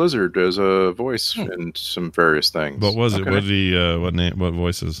used by Blizzard as a voice in some various things. What was it? What did he? What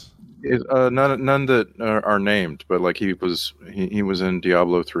voices? None that are named, but like he was in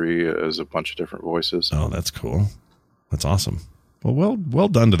Diablo 3 as a bunch of different voices. Oh, that's cool. That's awesome. Well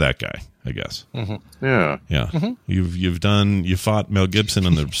done to that guy, I guess. Mm-hmm. Yeah. Mm-hmm. You fought Mel Gibson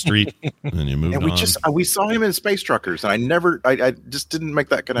on the street, and you moved on. We saw him in Space Truckers, and I just didn't make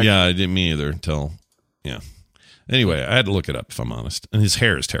that connection. Yeah, I didn't me either until, yeah. Anyway, I had to look it up, if I'm honest. And his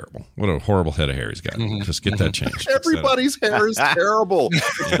hair is terrible. What a horrible head of hair he's got. Just get that changed. Everybody's hair is terrible,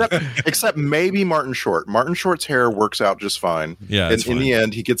 except maybe Martin Short. Martin Short's hair works out just fine. Yeah, and in the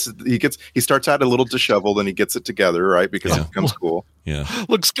end, he starts out a little disheveled, and he gets it together, right? Because it becomes cool. Yeah,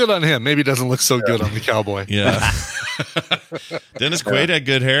 looks good on him. Maybe doesn't look so good on the cowboy. Yeah. Dennis Quaid had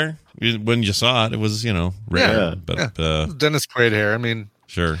good hair. When you saw it, it was rare. Yeah. But Dennis Quaid hair. I mean.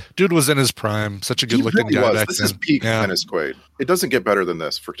 Sure. Dude was in his prime. Such a good-looking guy back this then. Is peak Dennis Quaid. It doesn't get better than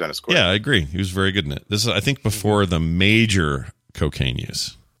this for Dennis Quaid. Yeah, I agree. He was very good in it. This is, I think, before the major cocaine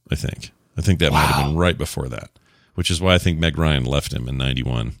use, I think that might have been right before that, which is why I think Meg Ryan left him in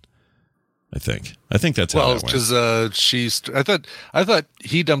 91. I think that's how that went. Because I thought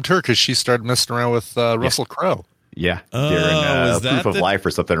he dumped her because she started messing around with Russell Crowe. Yeah. During Proof of Life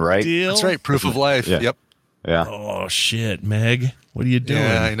or something, right? Deal? That's right. Proof of Life. Yeah. Yep. Yeah. Oh, shit, Meg. What are you doing?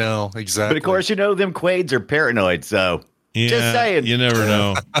 Yeah, I know. Exactly. But of course, them Quaids are paranoid, so just saying. You never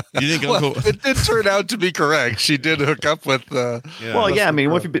know. You think it did turn out to be correct. She did hook up with I mean,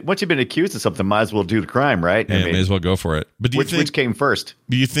 once you've been accused of something, might as well do the crime, right? Yeah, I mean, may as well go for it. But which came first?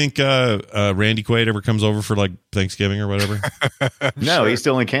 Do you think Randy Quaid ever comes over for like Thanksgiving or whatever? No, he's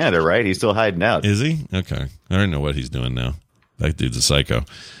still in Canada, right? He's still hiding out. Is he? Okay. I don't know what he's doing now. That dude's a psycho.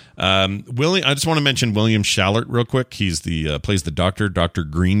 I just want to mention William Shallert real quick. He's plays the Dr.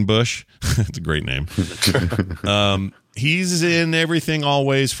 Greenbush. It's a great name. He's in Everything,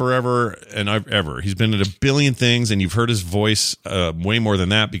 Always, Forever, and Ever. He's been in a billion things, and you've heard his voice way more than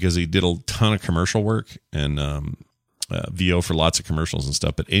that because he did a ton of commercial work and VO for lots of commercials and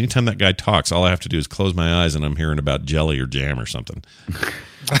stuff. But anytime that guy talks, all I have to do is close my eyes, and I'm hearing about jelly or jam or something.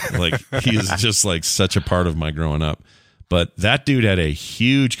 Like, he is just like such a part of my growing up. But that dude had a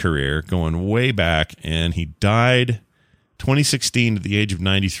huge career going way back, and he died 2016 at the age of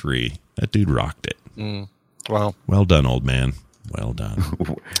 93. That dude rocked it. Wow. Well done, old man. Well done.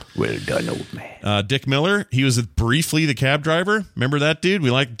 Well done, old man. Dick Miller, he was briefly the cab driver. Remember that dude?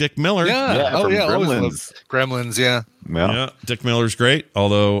 We like Dick Miller. Yeah. from Gremlins. Gremlins, yeah. Yeah. Dick Miller's great,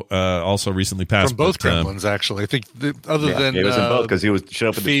 although also recently passed. From both Gremlins, actually. I think other than he was in both because he was showed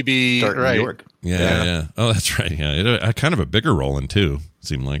up at Phoebe, the start in New York. Yeah. Oh, that's right. Yeah, it kind of a bigger role in two.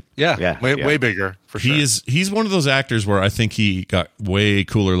 Seemed like. Yeah. Way bigger for sure. He's one of those actors where I think he got way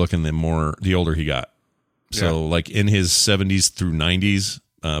cooler looking the older he got. So like in his 70s through 90s,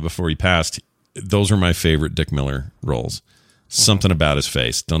 before he passed, those are my favorite Dick Miller roles. Something about his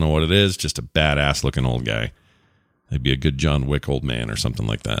face. Don't know what it is. Just a badass looking old guy. He'd be a good John Wick old man or something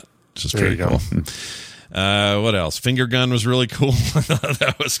like that. Just very cool. What else? Finger gun was really cool. I thought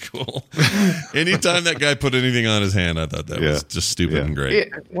that was cool. Anytime that guy put anything on his hand, I thought that was just stupid and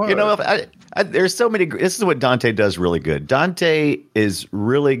great. There's so many. This is what Dante does really good. Dante is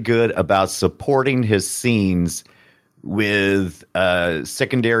really good about supporting his scenes with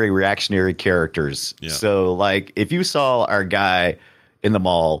secondary reactionary characters. Yeah. So, like, if you saw our guy in the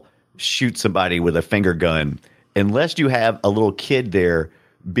mall shoot somebody with a finger gun, unless you have a little kid there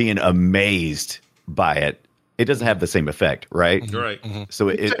being amazed by it, it doesn't have the same effect, right? Right. So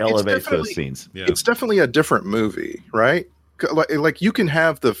it elevates those scenes. Yeah. It's definitely a different movie, right? Like you can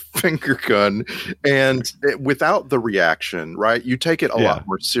have the finger gun and without the reaction, right? You take it a lot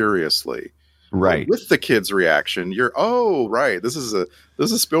more seriously. Right. With the kid's reaction, you're this is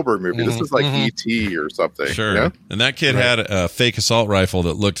a Spielberg movie. This is like E.T. or something. Sure. You know? And that kid had a fake assault rifle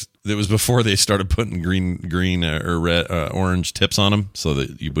that was before they started putting green or red, orange tips on them so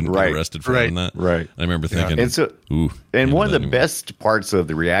that you wouldn't get arrested for doing that. Right. I remember thinking, one of the best parts of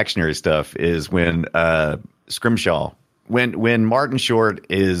the reactionary stuff is when Scrimshaw, when Martin Short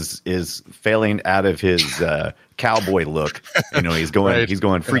is failing out of his cowboy look, he's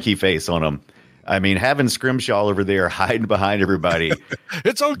going freaky face on him. I mean, having Scrimshaw over there hiding behind everybody.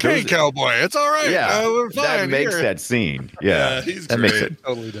 It's okay, cowboy. It's all right. Yeah, we're fine. That makes that scene. Yeah, he's that great. makes it.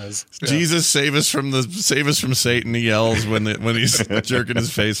 Totally does. Yeah. Jesus, save us from Satan. He yells when he's jerking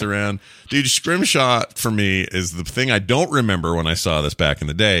his face around. Dude, Scrimshaw for me is the thing I don't remember when I saw this back in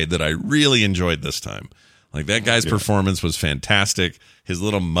the day that I really enjoyed this time. Like, that guy's performance was fantastic. His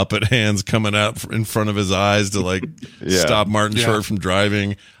little Muppet hands coming out in front of his eyes to stop Martin Short from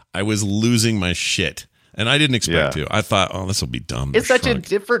driving. I was losing my shit. And I didn't expect to. I thought, this will be dumb. It's such a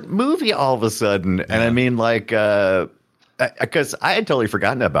different movie all of a sudden. Yeah. And I mean, because I had totally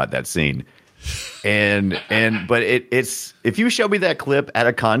forgotten about that scene. But it's if you show me that clip out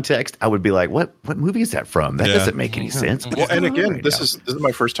of context, I would be like, what movie is that from? That doesn't make any sense. Well, and again, this is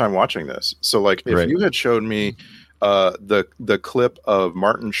my first time watching this. So like if you had showed me the clip of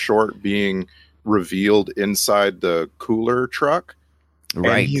Martin Short being revealed inside the cooler truck,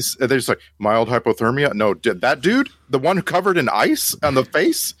 right? And there's like mild hypothermia. No, that dude, the one covered in ice on the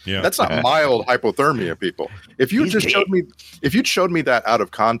face, that's not mild hypothermia, people. If you showed me that out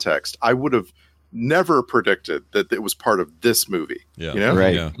of context, I would have never predicted that it was part of this movie. Yeah, you know?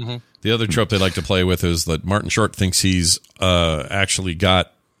 Right. Yeah. Mm-hmm. The other trope they like to play with is that Martin Short thinks he's actually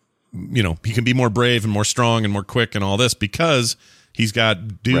got, he can be more brave and more strong and more quick and all this because he's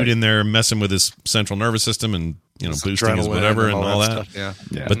got dude in there messing with his central nervous system and boosting his whatever and all that. Stuff,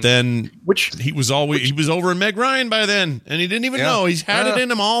 yeah. But then he was over in Meg Ryan by then, and he didn't even know. He's had it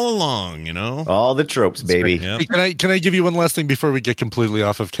in him all along, All the tropes, baby. Yeah. Hey, can I give you one last thing before we get completely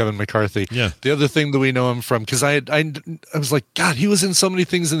off of Kevin McCarthy? Yeah. The other thing that we know him from, because I was like, God, he was in so many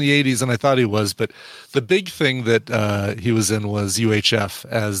things in the 80s, and I thought he was, but the big thing that he was in was UHF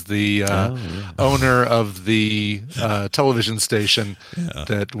as the owner of the television station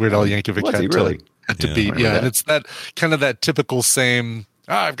that Weird Al Yankovic had to beat. Yeah, and it's that kind of that typical same,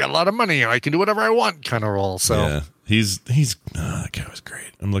 I've got a lot of money, I can do whatever I want kind of role. So yeah, he's that guy was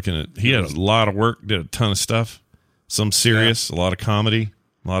great. I'm looking at, he had a lot of work, did a ton of stuff, some serious, a lot of comedy,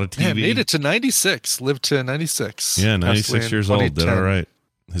 a lot of TV. Yeah, made it to 96, lived to 96. Yeah, 96 years old, did all right.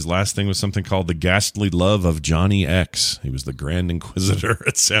 His last thing was something called The Ghastly Love of Johnny X. He was the Grand Inquisitor.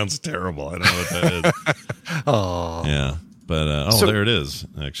 It sounds terrible. I don't know what that is. Oh. Yeah, but there it is,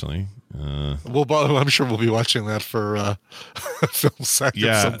 actually. I'm sure we'll be watching that for Film Sack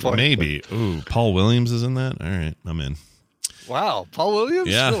at some point. Maybe. Ooh, Paul Williams is in that? All right, I'm in. Wow, Paul Williams?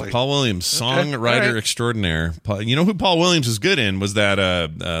 Yeah, really? Paul Williams, songwriter extraordinaire. You know who Paul Williams is good in was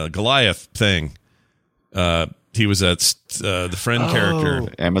that Goliath thing. He was at the friend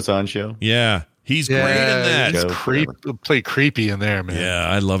character. Amazon show? Yeah, he's great in that. He's played creepy in there, man. Yeah,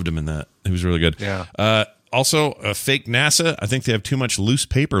 I loved him in that. He was really good. Yeah. Also, fake NASA. I think they have too much loose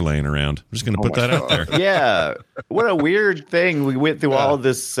paper laying around. I'm just going to put that out there. Yeah. What a weird thing. We went through all of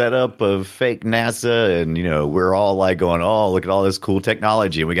this setup of fake NASA, and, we're all like going, oh, look at all this cool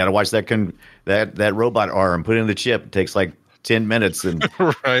technology. We got to watch that robot arm put in the chip. It takes like 10 minutes. And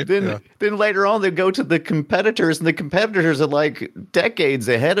then later on, they go to the competitors, and the competitors are like decades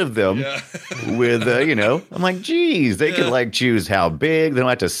ahead of them with, I'm like, geez, they could like choose how big. They don't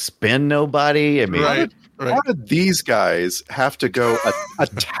have to spend nobody. I mean, How did these guys have to go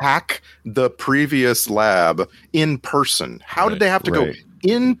attack the previous lab in person? How did they have to go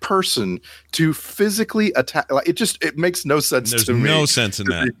in person to physically attack? Like, it makes no sense to me. There's no sense in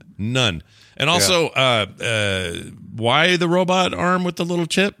that. None. And also, why the robot arm with the little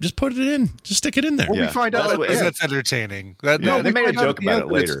chip? Just put it in. Just stick it in there. Well, we find out that's entertaining. They made a joke about it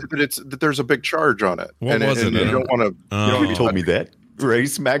later. That there's a big charge on it. What was it? You don't want to. You told me that.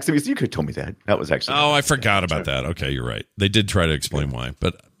 Race Maximus, you could have told me that. That was actually. Oh, I forgot about that. Okay, you're right. They did try to explain why,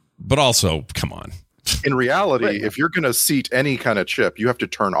 but also, come on. In reality, if you're going to seat any kind of chip, you have to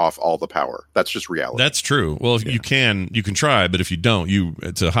turn off all the power. That's just reality. That's true. Well, if you can try, but if you don't,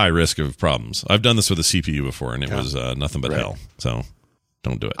 it's a high risk of problems. I've done this with a CPU before, and it was nothing but hell. So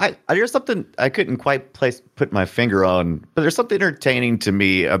don't do it. There's something I couldn't quite put my finger on, but there's something entertaining to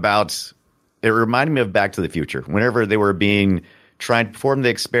me about. It reminded me of Back to the Future. Whenever they were trying to perform the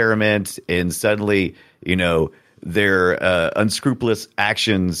experiment, and suddenly, their unscrupulous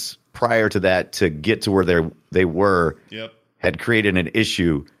actions prior to that to get to where they were had created an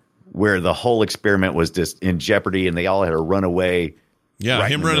issue where the whole experiment was just in jeopardy, and they all had to run away. Yeah,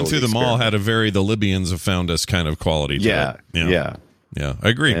 him running through the mall had a very "the Libyans have found us" kind of quality to it. Yeah, I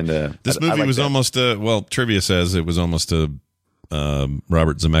agree. And this movie was almost trivia says it was almost a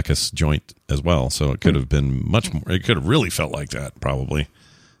Robert Zemeckis joint as well, so it could have been much more. It could have really felt like that probably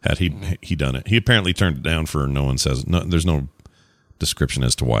had he done it. He apparently turned it down for no one says. No, there's no description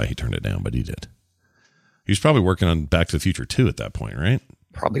as to why he turned it down, but he did. He was probably working on Back to the Future 2 at that point, right?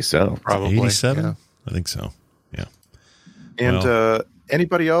 Probably so. Probably 87. Yeah. I think so. Yeah. And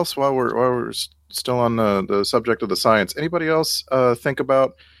anybody else, while we're still on the subject of the science, anybody else think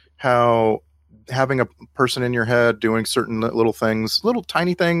about how having a person in your head doing certain little things, little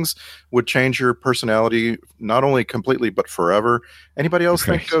tiny things, would change your personality not only completely but forever? Anybody else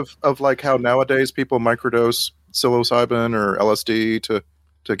think of like how nowadays people microdose psilocybin or LSD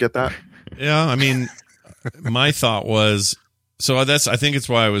to get that? Yeah, I mean, my thought was, I think it's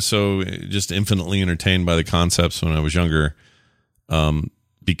why I was so just infinitely entertained by the concepts when I was younger,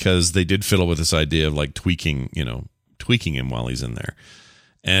 because they did fiddle with this idea of like tweaking tweaking him while he's in there.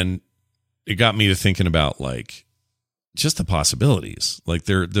 And it got me to thinking about like just the possibilities. Like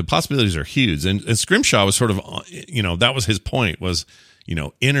the possibilities are huge. And Scrimshaw was sort of, that was his point was,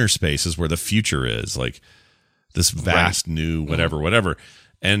 Innerspace is where the future is, like this vast new whatever.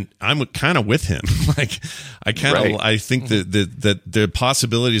 And I'm kind of with him. Like I think that the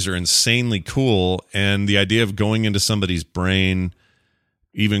possibilities are insanely cool. And the idea of going into somebody's brain,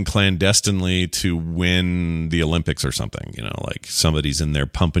 even clandestinely, to win the Olympics or something, like somebody's in there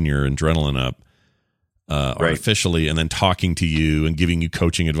pumping your adrenaline up artificially and then talking to you and giving you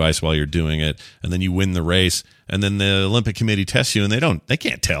coaching advice while you're doing it. And then you win the race. And then the Olympic Committee tests you and they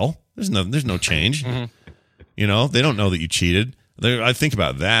can't tell. There's no change. They don't know that you cheated. I think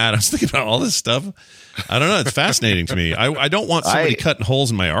about that. I was thinking about all this stuff. I don't know. It's fascinating to me. I don't want somebody cutting holes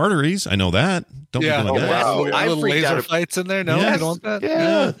in my arteries. I know that. Don't be doing that. Wow. Little laser fights in there. No, you don't want that.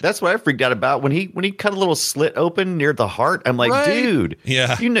 Yeah, that's what I freaked out about when he cut a little slit open near the heart. I'm like, dude,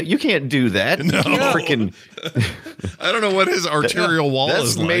 you can't do that. No, freaking. I don't know what his arterial wall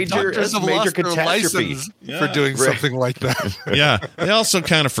is like. That's major catastrophe for doing something like that. Yeah, they also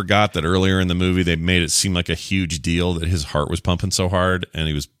kind of forgot that earlier in the movie they made it seem like a huge deal that his heart was pumping so hard and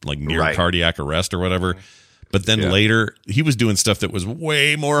he was like near cardiac arrest or whatever. But then later, he was doing stuff that was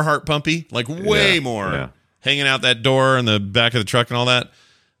way more heart pumpy, like way more. Yeah. Hanging out that door in the back of the truck and all that.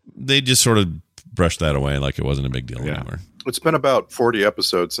 They just sort of brushed that away like it wasn't a big deal anymore. It's been about 40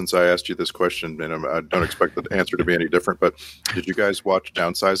 episodes since I asked you this question, and I don't expect the answer to be any different. But did you guys watch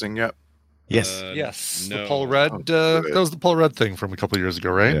Downsizing yet? Yes. Yes. No. The Paul Rudd. That was the Paul Rudd thing from a couple of years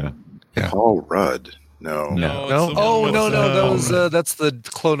ago, right? Yeah. Paul Rudd. No. Oh, no. That was that's the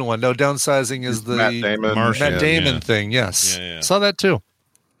clone one. No, Downsizing is the Matt Damon thing. Yes. Yeah. Saw that too.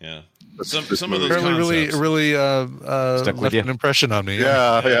 Yeah. Some of those really left an impression on me.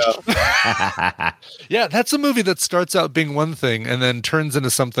 Yeah. Yeah, that's a movie that starts out being one thing and then turns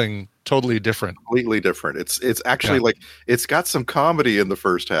into something totally different. Completely different. It's actually like it's got some comedy in the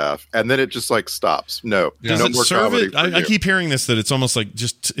first half, and then it just like stops. No more comedy. I keep hearing this that it's almost like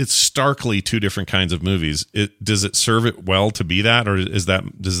it's starkly two different kinds of movies. Does it serve it well to be that, or does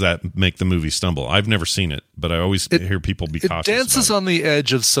that make the movie stumble? I've never seen it, but I always hear people be cautious. It dances on the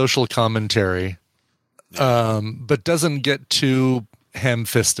edge of social commentary, but doesn't get too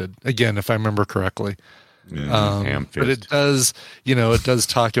ham-fisted. Again, if I remember correctly. But it does, it does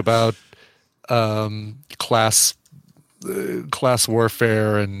talk about class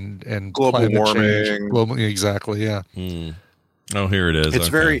warfare and global warming. Exactly, yeah. Oh, here it is. It's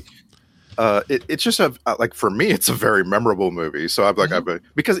very. It's just like for me, it's a very memorable movie. So I'm like,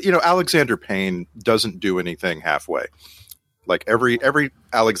 because Alexander Payne doesn't do anything halfway. Like every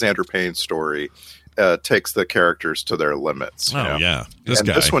Alexander Payne story takes the characters to their limits. Oh yeah,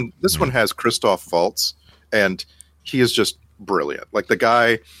 this one has Christoph Waltz. And he is just brilliant. Like the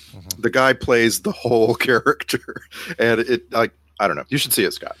guy plays the whole character, and it like I don't know. You should see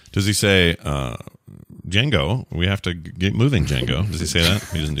it, Scott. Does he say, "Django, we have to get moving"? Django. Does he say that?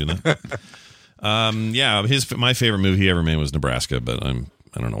 He doesn't do that. My favorite movie he ever made was Nebraska, but I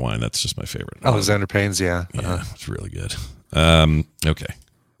don't know why. That's just my favorite. Alexander Payne's, yeah, it's really good. Okay,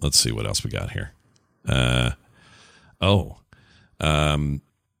 let's see what else we got here.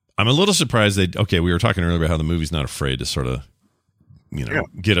 I'm a little surprised we were talking earlier about how the movie's not afraid to sort of,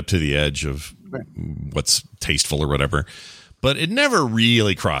 get up to the edge of what's tasteful or whatever, but it never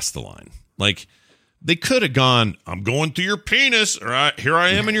really crossed the line. Like they could have gone, I'm going through your penis, or here I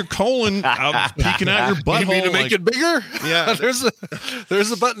am in your colon, I'm peeking out your butthole. You mean to make it bigger? Yeah.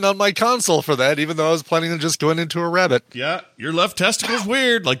 There's a button on my console for that, even though I was planning on just going into a rabbit. Yeah. Your left testicle's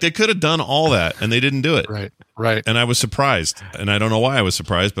weird. Like they could have done all that and they didn't do it. Right. And I was surprised. And I don't know why I was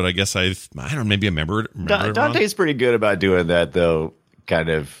surprised, but I guess I don't know, maybe I remember it. Dante's pretty good about doing that though. Kind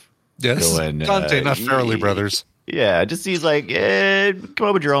of. Yes. Dante, not Farrelly Brothers. Yeah, just he's like, come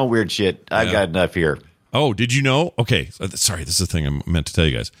up with your own weird shit. I've got enough here. Oh, did you know? Okay, sorry, this is the thing I meant to tell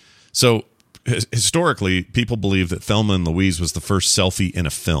you guys. So, historically, people believe that Thelma and Louise was the first selfie in a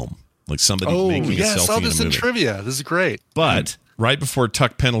film. Like somebody making a selfie in a movie. I saw this in trivia. This is great. But right before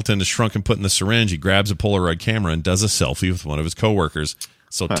Tuck Pendleton is shrunk and put in the syringe, he grabs a Polaroid camera and does a selfie with one of his coworkers.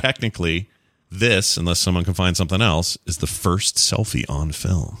 So technically, this, unless someone can find something else, is the first selfie on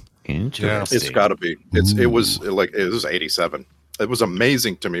film. Interesting. It's got to be. It was 87. It was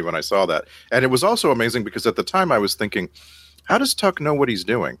amazing to me when I saw that. And it was also amazing because at the time I was thinking, how does Tuck know what he's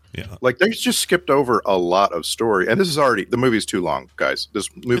doing? Yeah. Like they just skipped over a lot of story. And this is already, the movie's too long, guys. This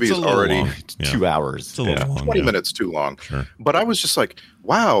movie is already 2 hours. It's a little long, 20 minutes too long. Sure. But I was just like,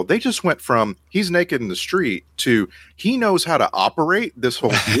 wow, they just went from he's naked in the street to he knows how to operate this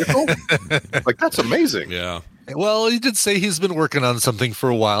whole vehicle. Like, that's amazing. Yeah. Well, he did say he's been working on something for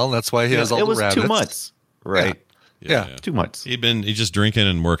a while, and that's why he has all it the was rabbits. 2 months, right? Yeah. 2 months. He's just drinking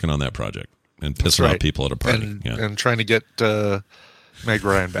and working on that project and pissing off people at a party. And trying to get Meg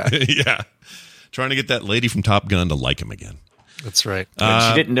Ryan back. Yeah. Trying to get that lady from Top Gun to like him again. That's right.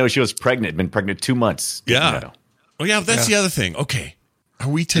 She didn't know she was pregnant. Been pregnant 2 months. Yeah. Oh, yeah. That's the other thing. Okay. Are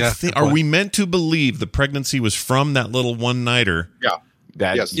we are we meant to believe the pregnancy was from that little one-nighter? Yeah.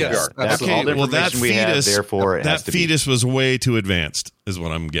 Yes, we are. That's all the information we have. Therefore, it has that to fetus was way too advanced, is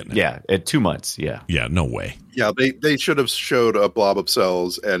what I'm getting at. Yeah, at 2 months. Yeah. Yeah. No way. Yeah, they should have showed a blob of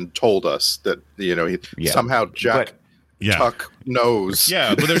cells and told us that somehow Jack Tuck knows.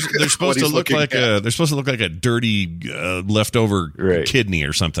 Yeah, but they're supposed to look like a dirty leftover kidney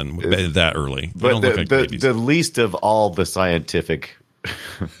or something that early. They But don't look like babies. the least of all the scientific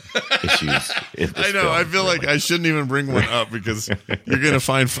issues. I know. I feel like I shouldn't even bring one up because you're going to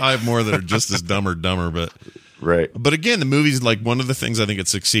find 5 more that are just as dumb or dumber. But But again, the movie's like one of the things I think it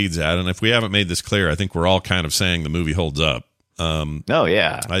succeeds at. And if we haven't made this clear, I think we're all kind of saying the movie holds up. I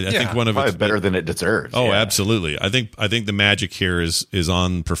think one of it's it's better than it deserves. Oh, absolutely. I think the magic here is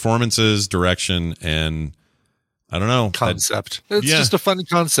on performances, direction, and I don't know, concept. It's just a fun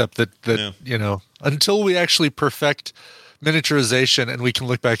concept that until we actually perfect miniaturization and we can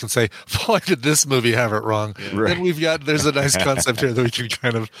look back and say, why did this movie have it wrong? Then there's a nice concept here that we can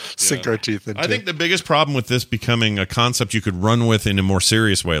kind of sink our teeth into. I think the biggest problem with this becoming a concept you could run with in a more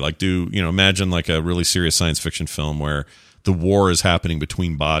serious way, like imagine like a really serious science fiction film where the war is happening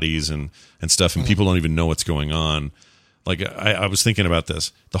between bodies and stuff, and people don't even know what's going on. Like I was thinking about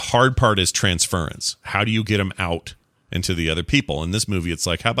this. The hard part is transference. How do you get them out into the other people? In this movie, it's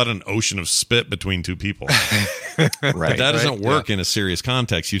like, how about an ocean of spit between 2 people? But that doesn't work in a serious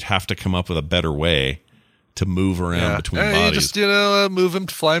context. You'd have to come up with a better way to move around between bodies. You just move him,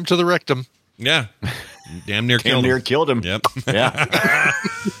 fly him to the rectum. Yeah, damn near killed him. Yep. Yeah.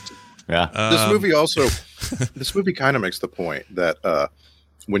 Yeah. This movie kind of makes the point that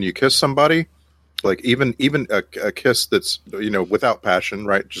when you kiss somebody, like even a kiss that's without passion,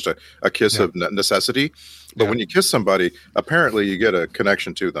 right? Just a kiss of necessity. But when you kiss somebody, apparently you get a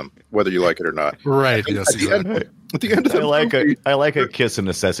connection to them, whether you like it or not. Right. Yes. At the end of the movie, I like a kiss of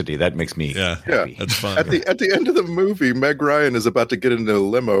necessity. That makes me happy. That's fun. At the end of the movie, Meg Ryan is about to get into a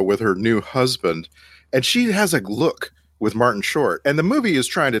limo with her new husband, and she has a look with Martin Short, and the movie is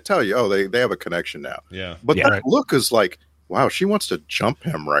trying to tell you, they have a connection now. Yeah. But that look is like, wow, she wants to jump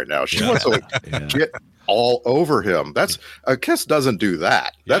him right now. She wants to get all over him. That's a kiss doesn't do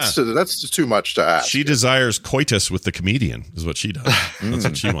that. That's just too much to ask. She desires coitus with the comedian, is what she does. That's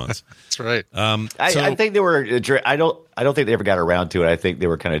what she wants. That's right. I think they were. I don't think they ever got around to it. I think they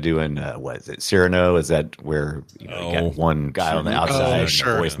were kind of doing what is it? Cyrano? Is that where you got one guy on the outside and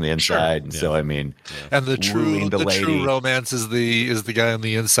a voice on the inside? And so I mean, and the true romance is the guy on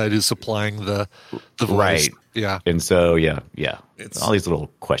the inside who's supplying the voice. Right. Yeah. And so it's all these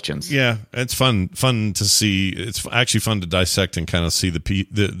little questions. Yeah, it's fun to see. It's actually fun to dissect and kind of see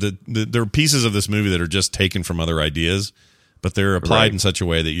there are pieces of this movie that are just taken from other ideas, but they're applied in such a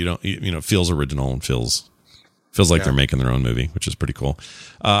way that you don't it feels original and feels like they're making their own movie, which is pretty cool.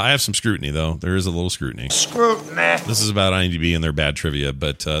 I have some scrutiny though. There is a little scrutiny. This is about IMDb and their bad trivia,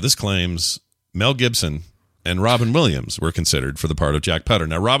 but this claims Mel Gibson and Robin Williams were considered for the part of Jack Putter.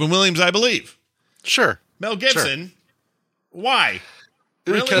 Now, Robin Williams, I believe. Sure. Lew Gibson. Why?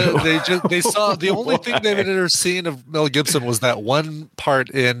 Because they saw the only thing they've ever seen of Mel Gibson was that one part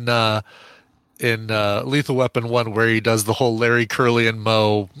in Lethal Weapon 1 where he does the whole Larry Curly and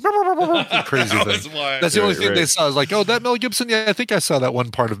Moe crazy thing. That's the only thing they saw. I was like, oh, that Mel Gibson? Yeah, I think I saw that one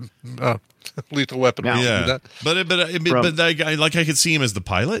part of Lethal Weapon. Yeah, but I could see him as the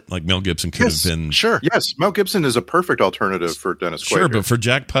pilot. Like Mel Gibson could have been. Sure. Yes, Mel Gibson is a perfect alternative for Dennis Quaid. Sure, but for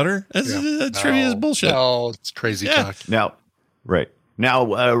Jack Putter, that trivia is bullshit. No, it's crazy talk. Now,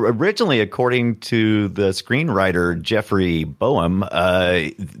 originally, according to the screenwriter Jeffrey Boehm,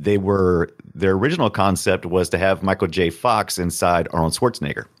 their original concept was to have Michael J. Fox inside Arnold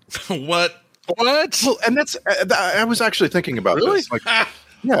Schwarzenegger. What? Well, and that's I was actually thinking about this. Like,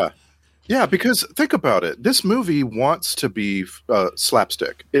 yeah, because think about it. This movie wants to be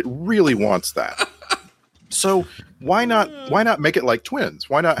slapstick. It really wants that. So why not make it like Twins?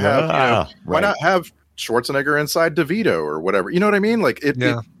 Why not have why not have Schwarzenegger inside DeVito or whatever? You know what I mean? Like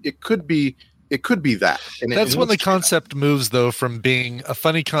it could be that. And that's when the concept moves, though, from being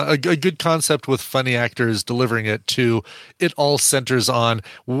a good concept with funny actors delivering it to it all centers on,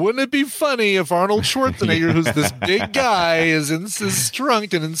 wouldn't it be funny if Arnold Schwarzenegger, who's this big guy, is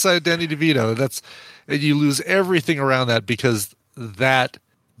drunk and inside Danny DeVito? You lose everything around that because that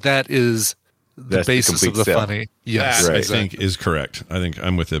is the basis of the sell. funny. Yes, That, right. I think is correct. I think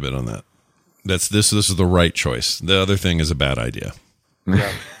I'm with Ibit on that. This is the right choice. The other thing is a bad idea.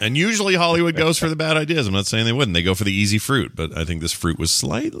 Yeah. And usually Hollywood goes for the bad ideas. I'm not saying they wouldn't. They go for the easy fruit, but I think this fruit was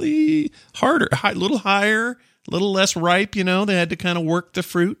slightly harder, a little higher, a little less ripe. You know, they had to kind of work the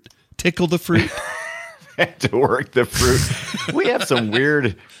fruit, tickle the fruit. Had to work the fruit. We have some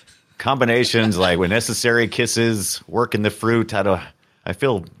weird combinations, like when necessary kisses, working the fruit. I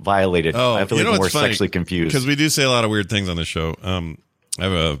feel violated. I feel even more sexually confused. Because we do say a lot of weird things on this show. I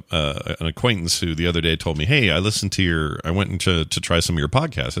have an acquaintance who the other day told me, "Hey, I went to try some of your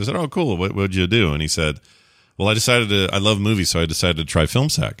podcasts." I said, "Oh, cool. What'd you do?" And he said, "Well, I love movies, so I decided to try Film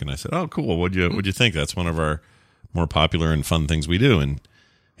Sack." And I said, "Oh, cool. What'd you think? That's one of our more popular and fun things we do." And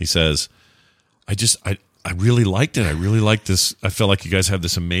he says, I really liked it. I really liked this. I felt like you guys have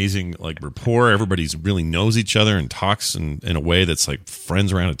this amazing like rapport. Everybody's really knows each other and talks in a way that's like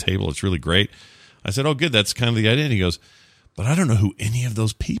friends around a table. It's really great." I said, "Oh, good. That's kind of the idea." And he goes, "But I don't know who any of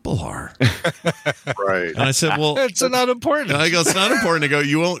those people are." Right. And I said, "Well, It's not important." I go, "It's not important." I go,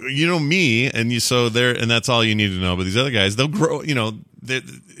 "You know me, and and that's all you need to know. But these other guys, they'll grow. You know,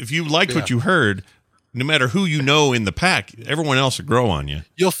 if you liked what you heard, no matter who you know in the pack, everyone else will grow on you.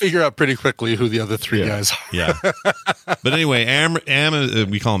 You'll figure out pretty quickly who the other three guys are. Yeah. But anyway, Am,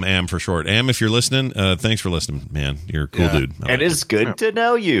 we call him Am for short. Am, if you're listening, thanks for listening, man. You're a cool dude. And it's good to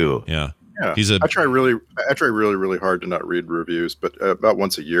know you. Yeah. Yeah, I try really hard to not read reviews, but about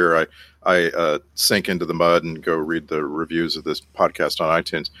once a year, I sink into the mud and go read the reviews of this podcast on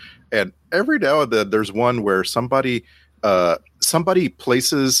iTunes. And every now and then, there's one where somebody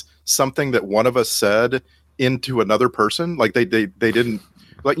places something that one of us said into another person, like they didn't,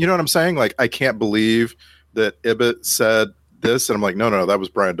 like, you know what I'm saying? Like, I can't believe that Ibit said this, and I'm like, no, that was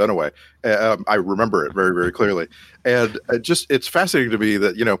Brian Dunaway. I remember it very, very clearly, and it's fascinating to me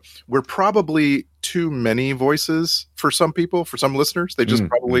that, you know, we're probably too many voices for some people, for some listeners. They just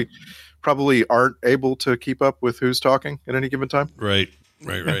probably aren't able to keep up with who's talking at any given time. Right.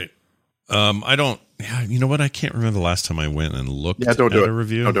 I don't. Yeah, you know what? I can't remember the last time I went and looked at a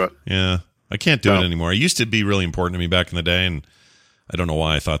review. Don't do it. Yeah, I can't do it anymore. It used to be really important to me back in the day, and I don't know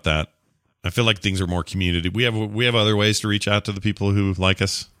why I thought that. I feel like things are more community. We have other ways to reach out to the people who like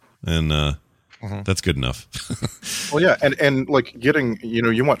us, and that's good enough. Well, yeah, and like getting, you know,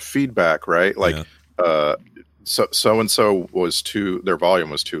 you want feedback, right? Like, so and so their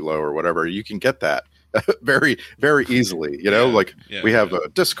volume was too low or whatever. You can get that very, very easily. You know, we have a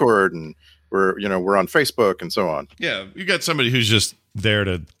Discord, and we're on Facebook and so on. Yeah, you got somebody who's just there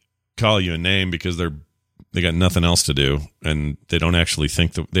to call you a name because they got nothing else to do, and they don't actually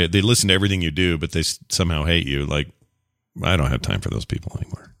think they listen to everything you do, but they somehow hate you. Like, I don't have time for those people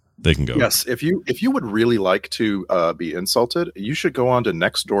anymore. They can go. Yes, if you would really like to be insulted, you should go on to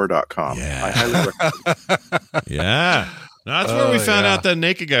nextdoor.com. Yeah. I highly recommend. Yeah. That's where we found out that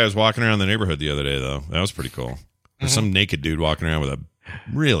naked guy was walking around the neighborhood the other day, though. That was pretty cool. There's some naked dude walking around with a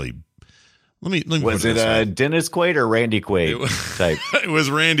really. Let me Was it Dennis Quaid or Randy Quaid type? It was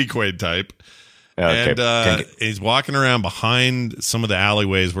Randy Quaid type. Okay. And he's walking around behind some of the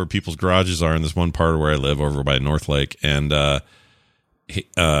alleyways where people's garages are in this one part of where I live over by North Lake. And I'm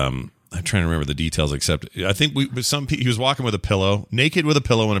trying to remember the details, except I think he was walking with a pillow, naked with a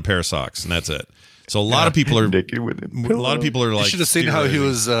pillow and a pair of socks, and that's it. So a lot of people are naked with a pillow. A lot of people are like, you should have seen how he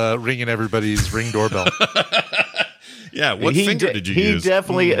was ringing everybody's ring doorbell. Yeah, what finger did you use? He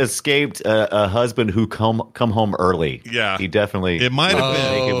definitely escaped a husband who come home early. Yeah, he definitely. It might have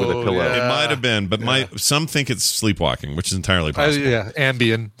been naked with a pillow. Yeah. It might have been, but some think it's sleepwalking, which is entirely possible.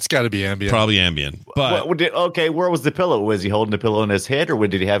 Ambien. It's got to be Ambien. Probably Ambien. But where was the pillow? Was he holding the pillow in his head, or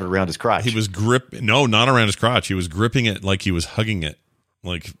did he have it around his crotch? He was No, not around his crotch. He was gripping it like he was hugging it,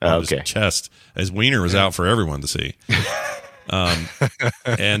 like on his chest. His wiener was out for everyone to see. And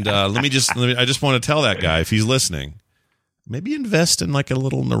I just want to tell that guy, if he's listening, maybe invest in like a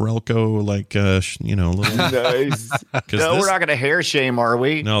little Norelco, like little. Nice. No, we're not going to hair shame, are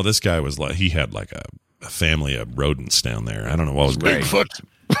we? No, this guy was like, he had like a family of rodents down there. I don't know what was Bigfoot.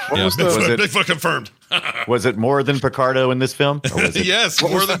 Bigfoot confirmed. Was it more than Picardo in this film? Or was it, yes,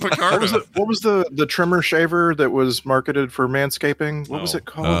 more than Picardo. What was the trimmer shaver that was marketed for manscaping? What was it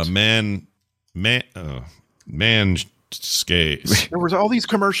called? Manscapes. There was all these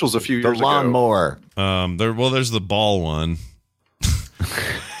commercials a few years ago. The lawnmower. There's the ball one.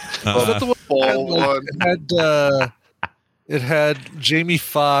 Was that the one? It had Jamie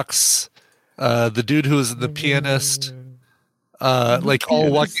Foxx, the dude who was the pianist, like all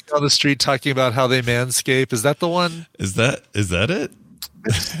walking down the street talking about how they manscape. Is that the one? Is that it?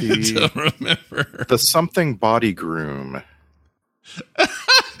 It's I don't remember. The something body groom.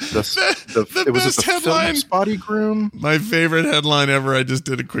 It was best the headline. Phillips body groom. My favorite headline ever, I just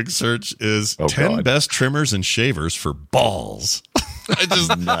did a quick search, is 10 God. best trimmers and shavers for balls. I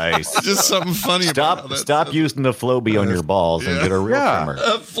just Nice. just something funny about that. Stop using the Flowbee on your balls and get a real trimmer.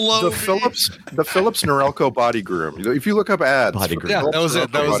 The Phillips Norelco body groom. If you look up ads, Body for groom. Yeah, that was it.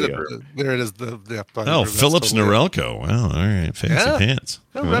 Norelco That was body it. groom. There it is. Body Oh, groom. That's Phillips totally it. Norelco. Wow, all right. Fancy Yeah. pants.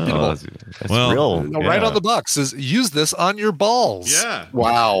 Oh, reputable. That's Well, real. No, right yeah. on the box says use this on your balls. Yeah.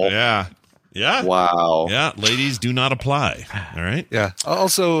 Wow. Yeah. Yeah. Wow. Yeah. Ladies, do not apply. All right. Yeah.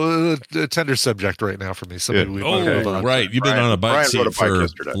 Also, a tender subject right now for me. So maybe we Oh, might move on. right. You've been on a bike Brian seat rode a bike for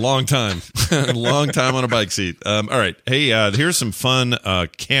yesterday. a long time. Long time on a bike seat. All right. Hey, here's some fun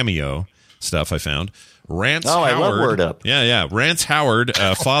cameo stuff I found. Rance Howard. I love Word Up. Yeah. Rance Howard,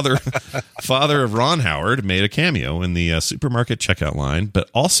 father of Ron Howard, made a cameo in the supermarket checkout line, but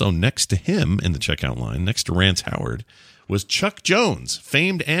also next to him in the checkout line, next to Rance Howard, was Chuck Jones,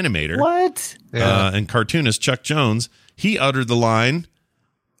 famed animator. What? And cartoonist Chuck Jones. He uttered the line,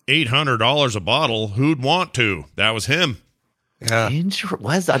 $800 a bottle, who'd want to? That was him. Yeah. I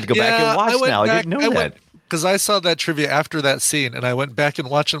have to go back and watch now. I didn't know that. Because I saw that trivia after that scene, and I went back and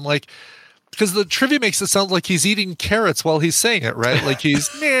watched. I'm like, because the trivia makes it sound like he's eating carrots while he's saying it, right? Like he's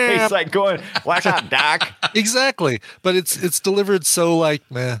He's like going, "Watch out, Doc." exactly, but it's delivered so like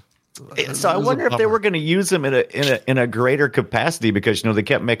meh. So I wonder if they were going to use him in a greater capacity because they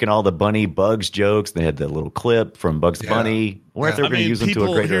kept making all the Bunny Bugs jokes. They had the little clip from Bugs Bunny. I wonder if they were going to use him to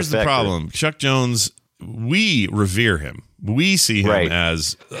a greater here's effect. the problem. Chuck Jones, we revere him. We see him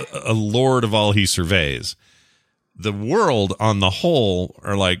as a lord of all he surveys. The world on the whole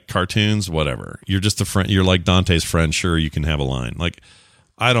are like cartoons, whatever. You're just a friend. You're like Dante's friend. Sure, you can have a line. Like,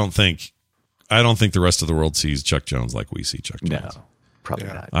 I don't think the rest of the world sees Chuck Jones like we see Chuck Jones. No, probably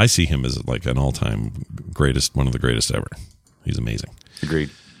not. I see him as like an all-time greatest, one of the greatest ever. He's amazing. Agreed.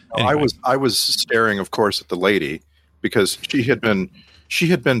 Anyway. I was staring, of course, at the lady because she had been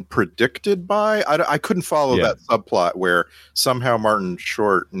predicted by. I couldn't follow that subplot where somehow Martin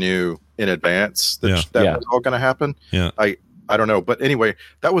Short knew in advance that was all going to happen. Yeah, I don't know, but anyway,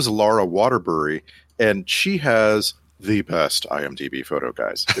 that was Laura Waterbury, and she has the best IMDb photo,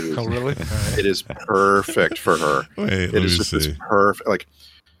 guys. It is, Oh, really? It is perfect for her. Wait, it let is me just see. this perfect. Like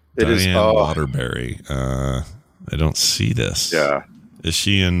it Diane is. Waterbury. I don't see this. Yeah. Is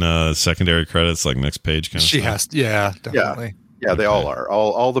she in secondary credits, like next page kind of She stuff? has, yeah, definitely. Yeah, they all are.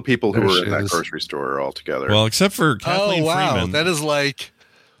 All the people who There were she in that is. grocery store are all together. Well, except for Kathleen Oh wow, Freeman. that is like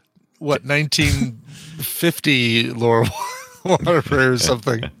what 1950 Laura Waterbury or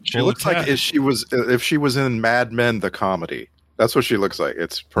something. She looks like if she was in Mad Men the comedy. That's what she looks like.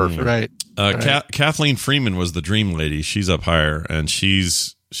 It's perfect. Right. Kathleen Freeman was the dream lady. She's up higher, and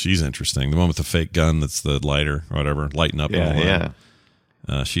she's interesting. The one with the fake gun that's the lighter or whatever, lighting up. Yeah.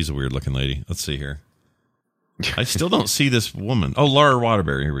 She's a weird looking lady. Let's see here. I still don't see this woman. Oh, Laura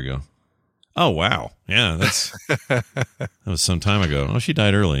Waterbury. Here we go. Oh, wow. Yeah, that was some time ago. Oh, she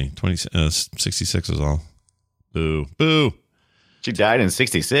died early. 66 is all. Boo. Boo. She died in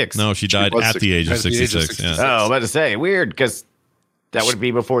 66. No, she died at the age of 66. Yeah. Oh, I was about to say, weird, because that would be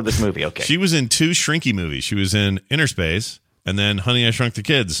before this movie. Okay. She was in 2 Shrinky movies. She was in Innerspace and then Honey, I Shrunk the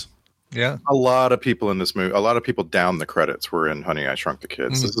Kids. Yeah. A lot of people in this movie, a lot of people down the credits were in Honey, I Shrunk the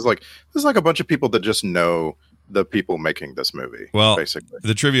Kids. This is like a bunch of people that just know the people making this movie. Well, basically,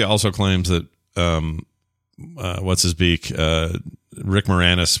 the trivia also claims that what's his beak, Rick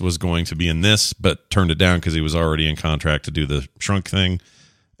Moranis was going to be in this, but turned it down because he was already in contract to do the Shrunk thing,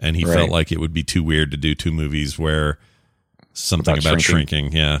 and he felt like it would be too weird to do 2 movies where something about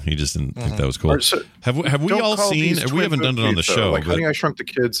shrinking. Yeah, he just didn't think that was cool. So, have we all seen? We haven't done it on the show. Like but, Honey, I Shrunk the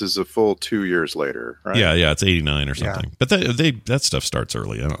Kids is a full 2 years later, right? Yeah, it's 89 or something. But that stuff starts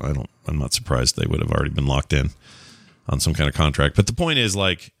early. I'm not surprised they would have already been locked in on some kind of contract. But the point is,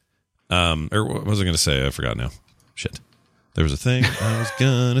 like, or what was I going to say? I forgot now. Shit. There was a thing I was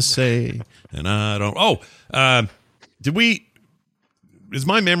gonna say, and I don't. Did we? Is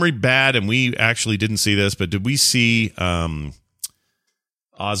my memory bad? And we actually didn't see this, but did we see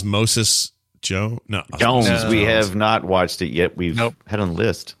Osmosis Jones? No, Jones. We have not watched it yet. We've had on the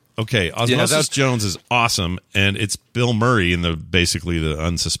list. Okay, Osmosis Jones is awesome, and it's Bill Murray in basically the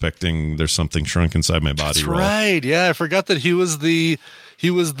unsuspecting "there's something shrunk inside my body" That's role. right. Yeah, I forgot that he was the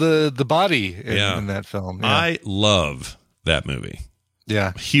body in that film. Yeah. I love that movie.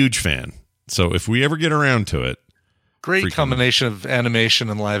 Yeah, huge fan. So if we ever get around to it, great combination of animation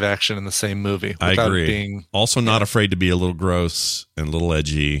and live action in the same movie. I agree. Also, not afraid to be a little gross and a little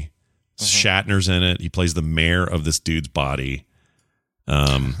edgy. Shatner's in it. He plays the mayor of this dude's body.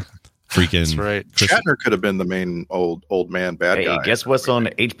 Freaking That's right. Shatner could have been the main old man bad Hey, guy. guess what's on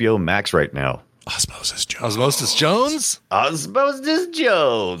HBO Max right now? Osmosis Jones. Osmosis Jones? Osmosis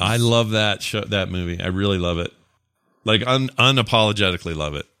Jones. I love that show, that movie. I really love it. Like unapologetically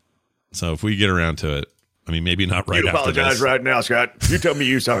love it. So if we get around to it, I mean, maybe not right you after apologize this. right now, Scott. You tell me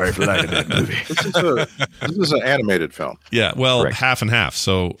you're sorry for liking that movie. This is an animated film. Yeah, well, Correct. half and half.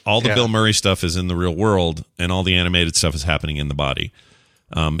 So all the Bill Murray stuff is in the real world, and all the animated stuff is happening in the body.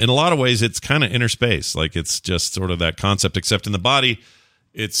 In a lot of ways, it's kind of Innerspace. Like, it's just sort of that concept, except in the body,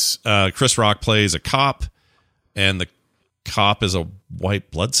 it's Chris Rock plays a cop, and the cop is a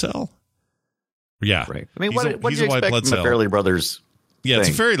white blood cell. Yeah, Right. I mean, He's what do he's you a white expect blood from the cell. Fairley Brothers? Yeah, it's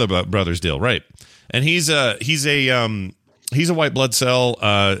a thing? Fairley Brothers deal, right? And he's a white blood cell.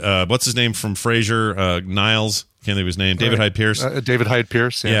 What's his name from Frasier? Niles. Can't think of his name. David Hyde Pierce. David Hyde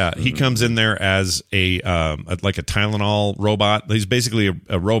Pierce. Yeah, he comes in there as like a Tylenol robot. He's basically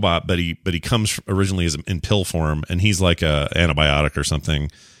a robot, but he comes originally as in pill form, and he's like a antibiotic or something,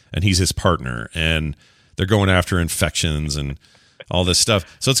 and he's his partner, and they're going after infections and all this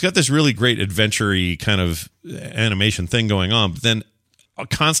stuff. So it's got this really great adventure-y kind of animation thing going on. But then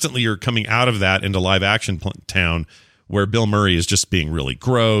constantly you're coming out of that into live action town where Bill Murray is just being really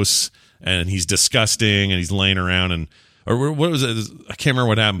gross and he's disgusting and he's laying around and or what was it? I can't remember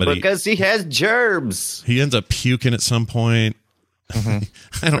what happened, but Because he has germs. he ends up puking at some point. I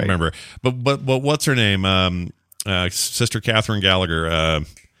don't remember, but what's her name? Sister Catherine Gallagher.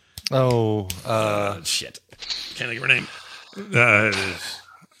 Shit, can't think of her name.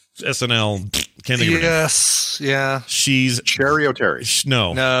 SNL. Can't think of her name. Yes. Yeah. She's Cherry O'Terry.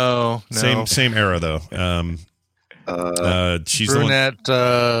 No. Same era though. She's Brunette.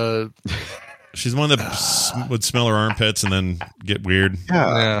 the one. She's the one that would smell her armpits and then get weird.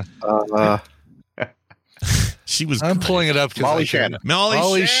 Yeah. She was. I'm great. pulling it up. Molly Shannon.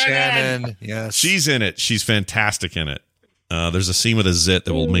 Molly Shannon. Yes. She's in it. She's fantastic in it. There's a scene with a zit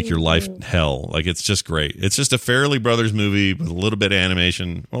that will make your life hell. Like, it's just great. It's just a Fairley Brothers movie with a little bit of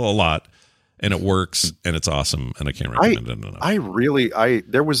animation, well, a lot, and it works, and it's awesome, and I can't recommend it enough.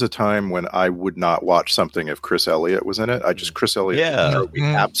 There was a time when I would not watch something if Chris Elliott was in it. Chris Elliott drove me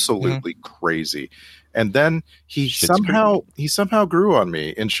absolutely crazy. And then he somehow grew on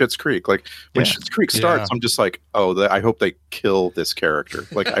me in Schitt's Creek. Like when Schitt's Creek starts, I'm just like, I hope they kill this character.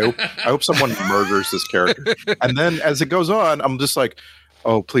 Like I hope someone murders this character. And then as it goes on, I'm just like,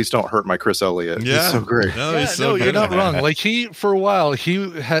 oh, please don't hurt my Chris Elliott. Yeah. He's so great. No, he's so good. You're not wrong. Like for a while,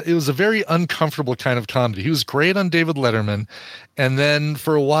 it was a very uncomfortable kind of comedy. He was great on David Letterman, and then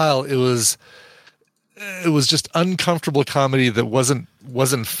for a while, it was just uncomfortable comedy that wasn't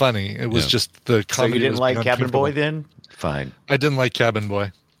funny. It was just the comedy. So you didn't was like Cabin uncomfortable. Boy then? Fine. I didn't like Cabin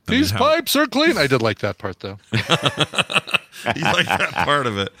Boy. These pipes are clean. I did like that part though. You like that part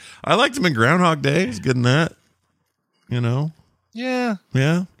of it. I liked him in Groundhog Day. He's good in that. You know? Yeah.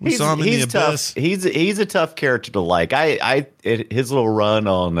 Yeah. We saw him in the tough. Abyss. He's a tough character to like. His little run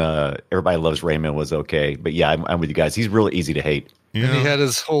on Everybody Loves Raymond was okay, but yeah, I'm with you guys. He's really easy to hate. Yeah. And he had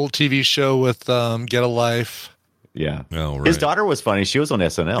his whole TV show with Get a Life. Yeah. Oh, right. His daughter was funny. She was on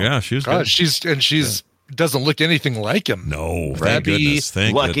SNL. Yeah, she was good. She's doesn't look anything like him. No, thank goodness.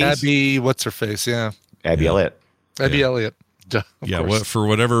 Thank Lucky. goodness. Abby, what's her face? Yeah. Abby Elliott. Abby Elliott. Duh, of Yeah, course. for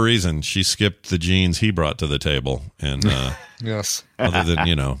whatever reason, she skipped the genes he brought to the table, and Yes. other than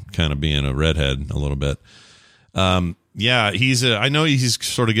kind of being a redhead a little bit. Yeah, I know he's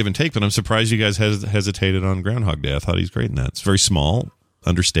sort of give and take, but I'm surprised you guys hesitated on Groundhog Day. I thought he's great in that. It's very small,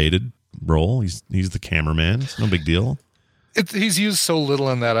 understated role. He's the cameraman. It's no big deal. He's used so little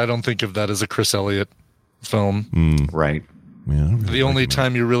in that. I don't think of that as a Chris Elliott film. Right. Yeah, The only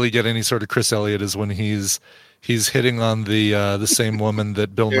time you really get any sort of Chris Elliott is when he's hitting on the same woman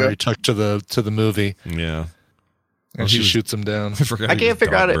that Bill Murray took to the movie. Yeah. And she shoots him down. I can't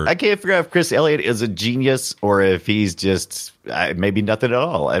figure out if Chris Elliott is a genius or if he's just maybe nothing at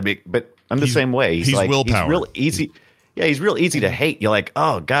all. I mean, but I'm the same way. He's like willpower. He's real easy. Yeah, he's real easy to hate. You're like,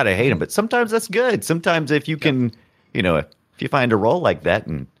 oh God, I hate him. But sometimes that's good. Sometimes if you can, if you find a role like that,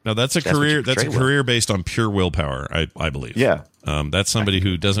 and no, that's a career. That's a career based on pure willpower. I believe. Yeah. That's somebody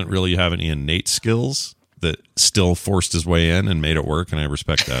who doesn't really have any innate skills that still forced his way in and made it work, and I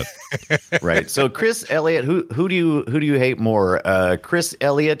respect that. Right. So Chris Elliott, who do you hate more, Chris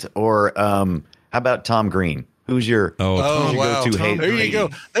Elliott or how about Tom Green? Who's your wow. go-to hate? There you go.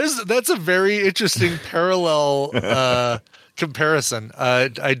 That's a very interesting parallel comparison.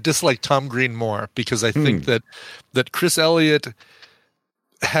 I dislike Tom Green more because I think that Chris Elliott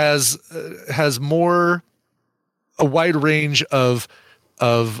has more a wide range of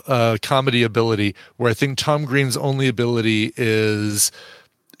comedy ability, where I think Tom Green's only ability is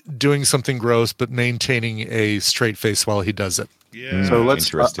doing something gross but maintaining a straight face while he does it. Yeah. So let's.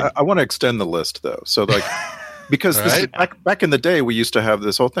 Interesting. I want to extend the list though. So like, because this is, back in the day, we used to have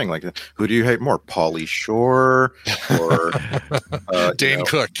this whole thing like, who do you hate more, Pauly Shore or Dane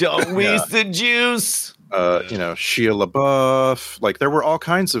Cook? Don't waste the juice. Shia LaBeouf. Like there were all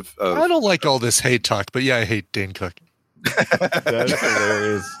kinds of. I don't like all this hate talk, but yeah, I hate Dane Cook. That's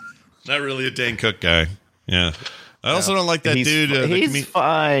hilarious. Not really a Dane Cook guy. Yeah. I also don't like that dude. He's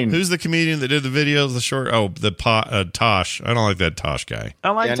fine. Who's the comedian that did the videos, the short? Oh, Tosh. I don't like that Tosh guy. I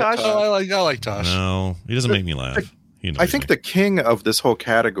like Tosh. I like Tosh. No, he doesn't make me laugh. I think the king of this whole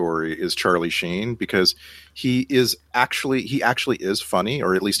category is Charlie Sheen because he actually is funny,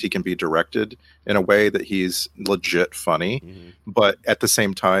 or at least he can be directed in a way that he's legit funny. Mm-hmm. But at the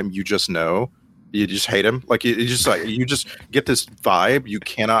same time, you just hate him. Like you just get this vibe you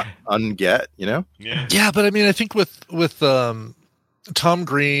cannot unget. Yeah, but I mean, I think with Tom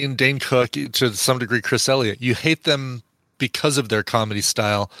Green, Dane Cook, to some degree Chris Elliott, you hate them because of their comedy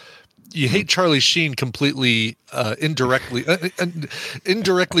style. You hate Charlie Sheen completely indirectly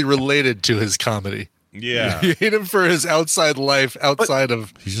related to his comedy. Yeah. You hate him for his outside life,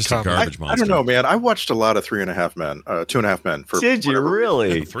 of he's just comedy. a garbage monster. I don't know, man. I watched a lot of 2.5 Men. Did you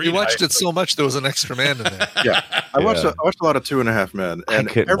really? You watched it so much there was an extra man in there. Yeah, I watched a lot of 2.5 Men, and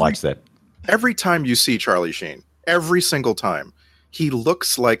I couldn't watch that. Every time you see Charlie Sheen, every single time, he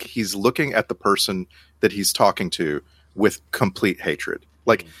looks like he's looking at the person that he's talking to with complete hatred.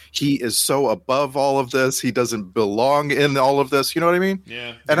 Like he is so above all of this, he doesn't belong in all of this. You know what I mean?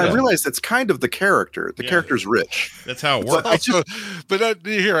 Yeah. And I realize it's kind of the character. The character's rich. That's how it works. But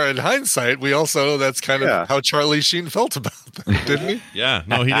here in hindsight, we also know that's kind of how Charlie Sheen felt about them, didn't he? Yeah.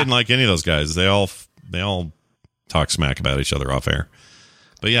 No, he didn't like any of those guys. They all talk smack about each other off air.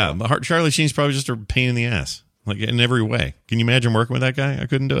 But yeah, Charlie Sheen's probably just a pain in the ass, like in every way. Can you imagine working with that guy? I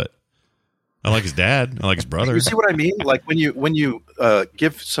couldn't do it. I like his dad. I like his brother. You see what I mean? Like when you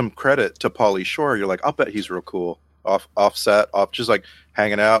give some credit to Pauly Shore, you're like, I'll bet he's real cool. Offset, just like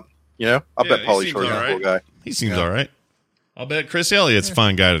hanging out. I'll bet Pauly Shore's a cool guy. He seems all right. I'll bet Chris Elliott's a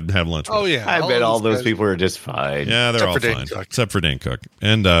fine guy to have lunch with. Oh yeah, I bet all those people are just fine. Yeah, they're all fine, except for Dane Cook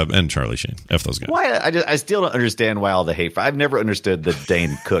and Charlie Sheen. F those guys. Why? I still don't understand why all the hate. I've never understood the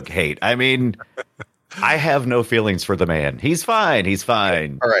Dane Cook hate. I mean, I have no feelings for the man. He's fine.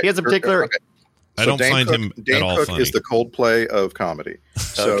 All right. He has a particular. Okay. I don't find him at all funny. Dane Cook is the Coldplay of comedy.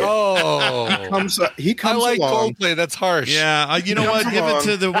 So he comes I like along. Coldplay. That's harsh. Yeah, you know what? Give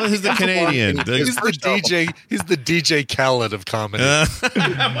it to what is the Canadian? He's the DJ. He's the DJ Khaled of comedy. Wait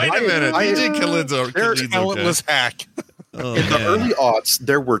a minute. DJ Khaled's a talentless hack. In the early aughts,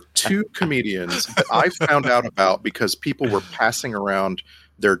 there were 2 comedians that I found out about because people were passing around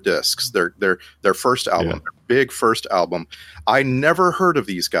their discs, their first album, their big first album. I never heard of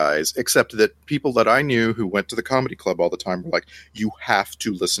these guys, except that people that I knew who went to the comedy club all the time were like, you have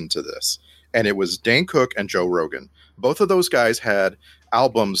to listen to this. And it was Dane Cook and Joe Rogan. Both of those guys had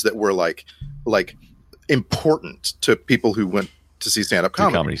albums that were like important to people who went to see stand-up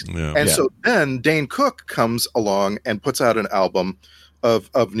comedy. So then Dane Cook comes along and puts out an album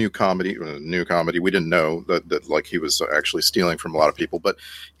of new comedy. We didn't know that like he was actually stealing from a lot of people, but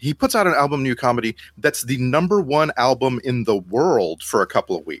he puts out an album, new comedy, that's the #1 album in the world for a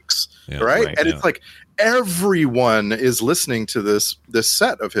couple of weeks. Right? And it's like everyone is listening to this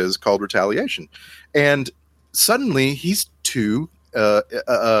set of his called Retaliation. And suddenly he's too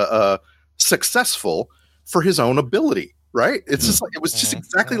successful for his own ability. Right? It's just like, it was just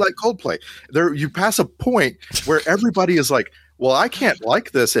exactly like Coldplay. There, you pass a point where everybody is like, well, I can't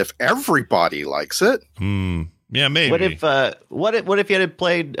like this if everybody likes it. Yeah, maybe. What if you had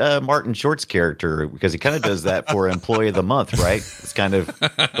played Martin Short's character, because he kind of does that for Employee of the Month, right? It's kind of,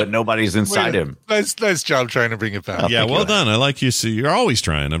 but nobody's inside him. Nice job trying to bring it back. Yeah, well done. I like you. See, you're always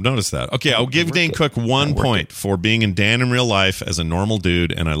trying. I've noticed that. Okay, I'll give Dane Cook 1 point for being in Dan in Real Life as a normal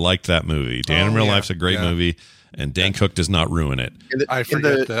dude, and I liked that movie. Dan in Real Life's a great movie. And Dane Cook does not ruin it. I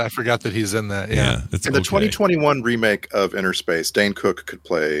forgot that he's in that. Yeah. It's in the 2021 remake of Innerspace, Dane Cook could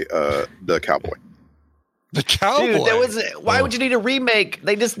play the cowboy. The cowboy. Dude, why would you need a remake?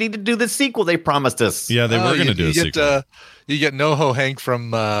 They just need to do the sequel they promised us. Yeah, they were going to do a sequel. You get NoHo Hank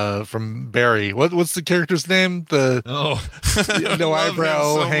from Barry. What's the character's name? No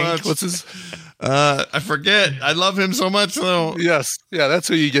eyebrow Hank. Much. What's his? I forget. I love him so much, though. Yes. Yeah, that's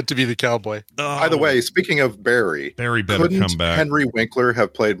who you get to be the cowboy. By the way, speaking of Barry better come back. Henry Winkler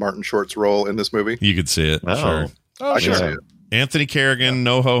have played Martin Short's role in this movie? You could see it. Sure. Oh, I can see it. Anthony Kerrigan,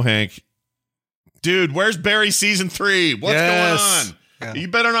 NoHo Hank. Dude, where's Barry season 3? What's going on? Yeah. You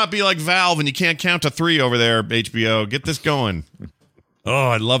better not be like Valve and you can't count to 3 over there, HBO. Get this going. Oh,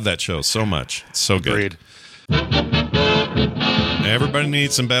 I love that show so much. It's so good. Everybody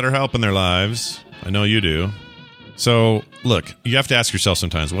needs some better help in their lives. I know you do. So, look, you have to ask yourself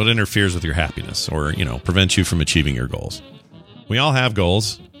sometimes what interferes with your happiness or, prevents you from achieving your goals. We all have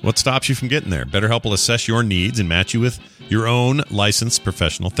goals. What stops you from getting there? BetterHelp will assess your needs and match you with your own licensed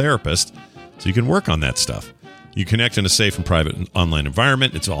professional therapist so you can work on that stuff. You connect in a safe and private online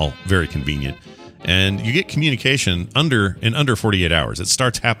environment. It's all very convenient. And you get communication in under 48 hours. It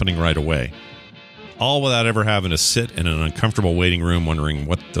starts happening right away. All without ever having to sit in an uncomfortable waiting room wondering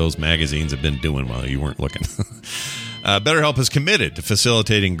what those magazines have been doing while you weren't looking. BetterHelp is committed to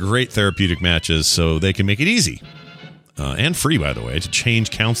facilitating great therapeutic matches so they can make it easy and free, by the way, to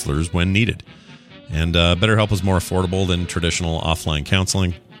change counselors when needed. And BetterHelp is more affordable than traditional offline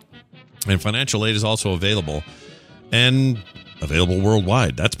counseling. And financial aid is also available and available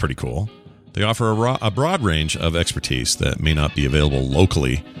worldwide. That's pretty cool. They offer a broad range of expertise that may not be available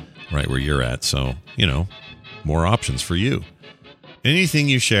locally right where you're at. So, more options for you. Anything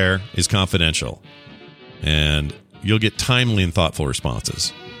you share is confidential, and you'll get timely and thoughtful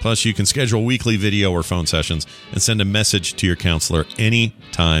responses. Plus, you can schedule weekly video or phone sessions and send a message to your counselor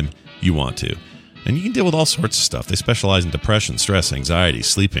anytime you want to. And you can deal with all sorts of stuff. They specialize in depression, stress, anxiety,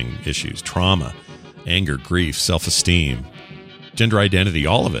 sleeping issues, trauma, anger, grief, self-esteem, gender identity,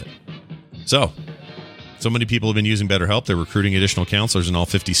 all of it. So many people have been using BetterHelp. They're recruiting additional counselors in all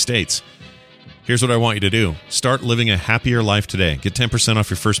 50 states. Here's what I want you to do. Start living a happier life today. Get 10% off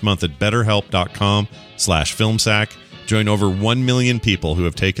your first month at BetterHelp.com/FilmSack. Join over 1 million people who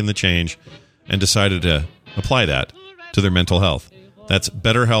have taken the change and decided to apply that to their mental health. That's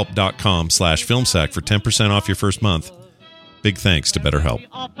BetterHelp.com/FilmSack for 10% off your first month. Big thanks to BetterHelp.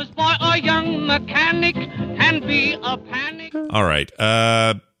 All right.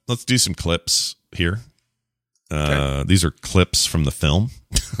 Let's do some clips here. Okay. These are clips from the film.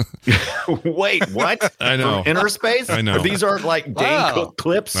 Wait, what? I know. From Innerspace? I know. These are like game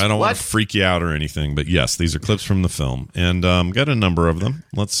clips? I don't want to freak you out or anything, but yes, these are clips from the film. And got a number of them.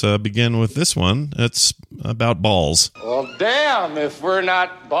 Let's begin with this one. It's about balls. Well, damn if we're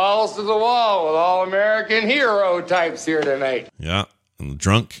not balls to the wall with all American hero types here tonight. Yeah. And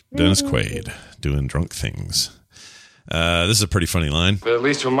drunk Dennis Quaid doing drunk things. This is a pretty funny line. But at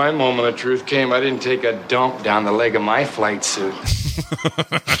least when my moment of truth came, I didn't take a dump down the leg of my flight suit.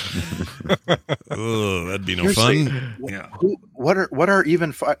 Oh, that'd be no fun. Yeah. What are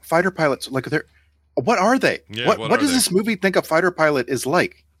even fighter pilots like? What are they? Yeah, what does this movie think a fighter pilot is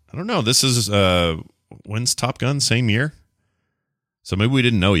like? I don't know. This is when's Top Gun? Same year. So maybe we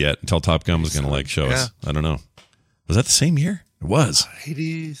didn't know yet until Top Gun was going to show us. I don't know. Was that the same year? It was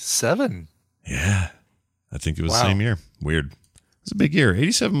 87. Yeah. I think it was the same year. Weird. It was a big year.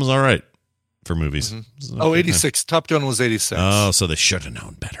 87 was all right for movies. Mm-hmm. 86. Top Gun was 86. Oh, so they should have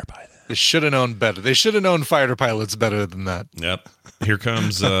known better by then. They should have known better. They should have known fighter pilots better than that. Yep. Here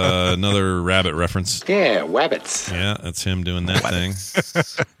comes another rabbit reference. Yeah, wabbits. Yeah, that's him doing that thing.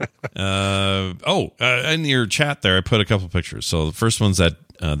 In your chat there, I put a couple pictures. So the first one's that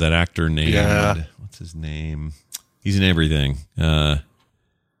actor named, what's his name? He's in everything.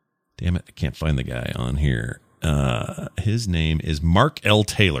 Damn it, I can't find the guy on here. His name is Mark L.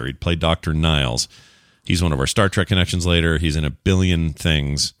 Taylor. He played Dr. Niles. He's one of our Star Trek connections later. He's in a billion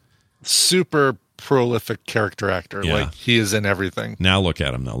things. Super prolific character actor. Yeah. Like, he is in everything. Now look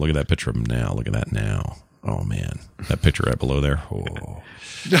at him, though. Look at that picture of him now. Look at that now. Oh, man. That picture right below there. Oh.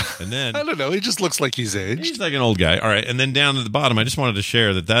 And then I don't know. He just looks like he's aged. He's like an old guy. All right. And then down at the bottom, I just wanted to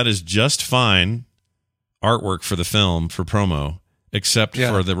share that is just fine artwork for the film, for promo. Except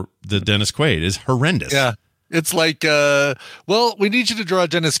for the Dennis Quaid is horrendous. Yeah. It's like, we need you to draw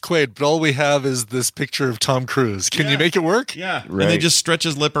Dennis Quaid, but all we have is this picture of Tom Cruise. Can you make it work? Yeah. Right. And they just stretch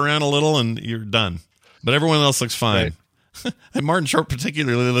his lip around a little and you're done. But everyone else looks fine. Right. And Martin Short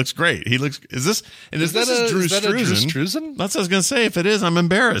particularly looks great. He looks, is that Drew Struzan? That's what I was going to say. If it is, I'm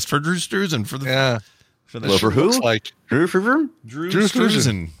embarrassed for Drew Struzan. For who? Looks like Drew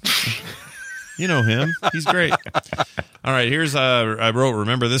Struzan. You know him. He's great. All right, here's I wrote,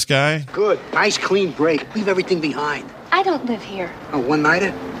 remember this guy? Good. Nice, clean break. Leave everything behind. I don't live here. Oh,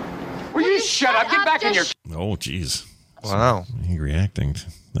 one-nighter? Will you shut up? Get back in your... Oh, jeez. Wow. He reacting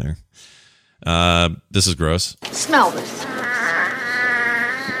there. This is gross. Smell this.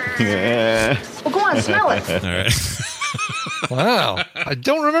 Well, go on, smell it. All right. Wow. I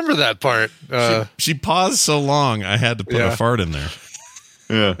don't remember that part. She paused so long, I had to put a fart in there.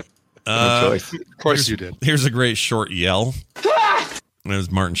 Yeah. No choice. Of course you did. Here's a great short yell. It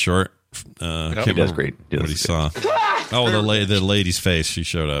was Martin Short. He does great. What he saw. Oh, the lady's face. She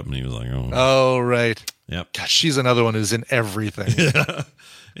showed up and he was like, oh. Oh, right. Yep. Gosh, she's another one who's in everything.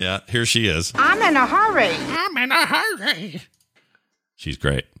 Yeah, here she is. I'm in a hurry. She's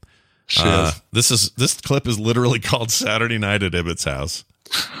great. She is. This clip is literally called Saturday Night at Ibbott's House.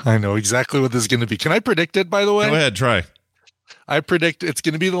 I know exactly what this is going to be. Can I predict it, by the way? Go ahead, try. I predict it's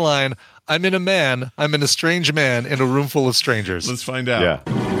going to be the line, I'm in a strange man in a room full of strangers. Let's find out. Yeah.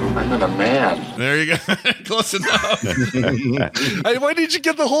 I'm in a man. There you go. Close enough. Why did you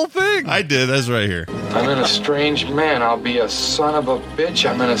get the whole thing? I did. That's right here. I'm in a strange man. I'll be a son of a bitch.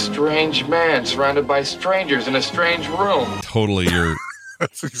 I'm in a strange man, surrounded by strangers in a strange room. Totally your...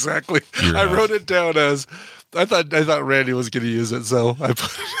 That's exactly. Your I house. wrote it down as I thought Randy was going to use it, so I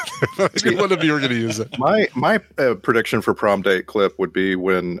put it. I knew one of you were going to use it. My prediction for prom date clip would be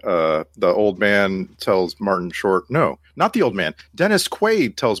when the old man tells Martin Short, no, not the old man, Dennis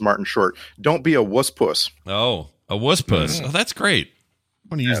Quaid tells Martin Short, don't be a wuss puss. Oh, a wuss puss. Oh, that's great. I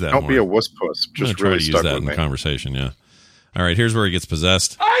want to use that Don't more. be a wuss puss. I'm gonna Just try really to use stuck that with in the me. conversation, yeah. All right, here's where he gets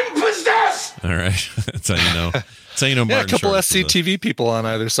possessed. I'm possessed! All right. That's how you know. That's how you know Yeah, a Martin couple Short's possessed. SCTV people on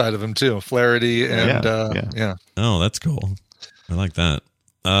either side of him too. Flaherty and yeah. Oh, that's cool. I like that.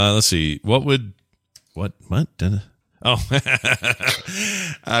 Let's see. What? Dennis? Oh,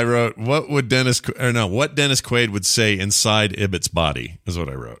 I wrote, what Dennis Quaid would say inside Ibbott's body is what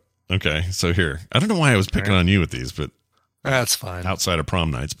I wrote. Okay. So here, I don't know why I was picking on you with these, but That's fine. Outside of prom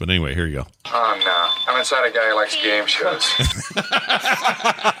nights. But anyway, here you go. Oh, no. I'm inside a guy who likes game shows.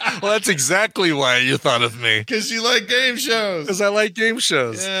 Well, that's exactly why you thought of me. Because you like game shows. Because I like game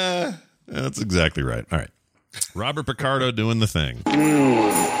shows. Yeah. That's exactly right. All right. Robert Picardo doing the thing.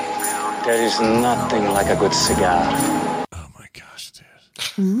 There is nothing like a good cigar. Oh, my gosh,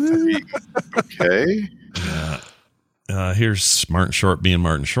 dude. Okay. Yeah. Here's Martin Short being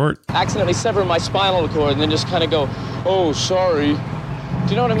Martin Short. Accidentally sever my spinal cord and then just kind of go, oh, sorry. Do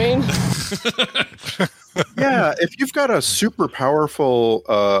you know what I mean? Yeah, if you've got a super powerful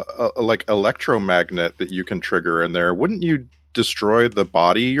like electromagnet that you can trigger in there, wouldn't you destroy the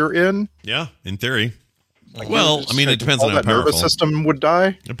body you're in? Yeah, in theory. Well, I mean, it depends all on how that powerful. nervous system would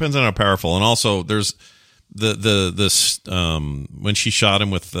die. Depends on how powerful, and also there's this when she shot him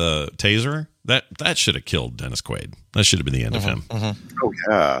with the taser, that should have killed Dennis Quaid. That should have been the end of him. Oh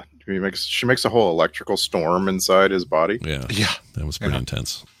yeah, she makes a whole electrical storm inside his body. Yeah, that was pretty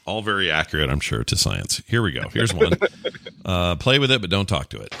intense. All very accurate, I'm sure, to science. Here we go. Here's one. Play with it, but don't talk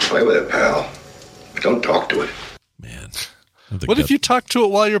to it. Play with it, pal. But don't talk to it. Man. What if you talk to it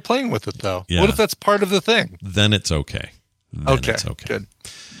while you're playing with it, though? Yeah. What if that's part of the thing? Then it's okay. It's okay. Good.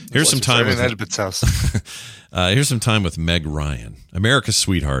 Here's some time with Edibit's house. Here's some time with Meg Ryan, America's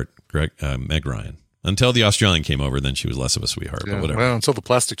sweetheart, Meg Ryan. Until the Australian came over, then she was less of a sweetheart. Yeah, but whatever. well, until the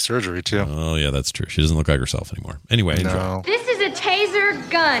plastic surgery too. Oh yeah, that's true. She doesn't look like herself anymore. Anyway, enjoy. This is a taser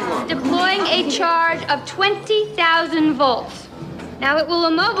gun deploying a charge of 20,000 volts. Now it will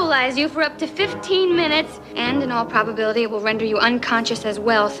immobilize you for up to 15 minutes, and in all probability, it will render you unconscious as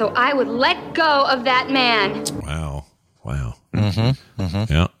well. So I would let go of that man. Wow.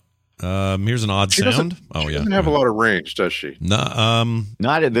 Mm-hmm. Yeah. Here's an odd sound. She doesn't have a lot of range, does she? No.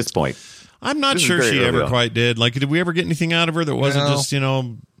 Not at this point. I'm not This is sure very she early ever on. quite did. Like, did we ever get anything out of her that wasn't No. just,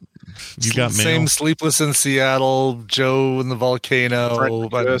 you got mail? Same Sleepless in Seattle, Joe and the Volcano, Joe and the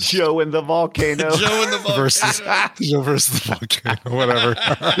Volcano. Joe and the Volcano. versus the Volcano, whatever.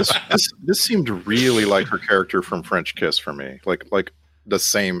 This seemed really like her character from French Kiss for me. Like the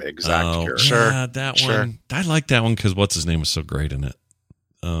same exact character. Yeah, that one. I like that one because what's his name was so great in it.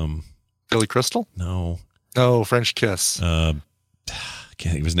 Billy Crystal? No, French Kiss. I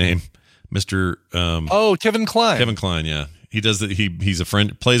can't think of his name. Mr. Kevin Kline. Kevin Kline, yeah. He does that. He's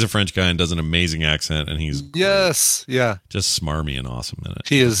plays a French guy and does an amazing accent, and he's just smarmy and awesome in it.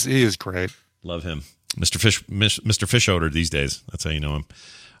 He is great. Love him, Mr. Fish Odor these days. That's how you know him.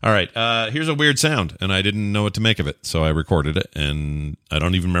 All right, here's a weird sound, and I didn't know what to make of it, so I recorded it, and I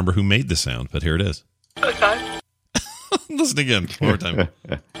don't even remember who made the sound, but here it is. Listen again, one more time.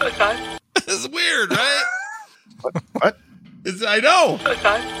 It's weird, right? What? I know.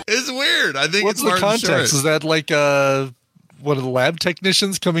 It's weird. I think What's it's the Martin context? Short. Is that like one of the lab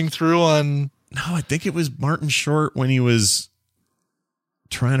technicians coming through on? No, I think it was Martin Short when he was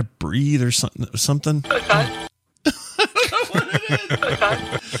trying to breathe or something. I don't know what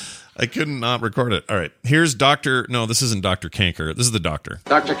it is. I couldn't not record it. All right. Here's Dr. No, this isn't Dr. Canker. This is the doctor.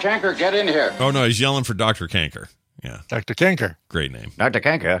 Dr. Canker, get in here. Oh, no, he's yelling for Dr. Canker. Yeah. Dr. Canker. Great name. Dr.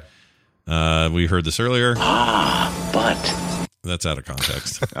 Canker. We heard this earlier. But. That's out of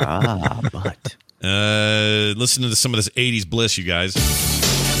context. But. Listen to some of this 80s bliss, you guys.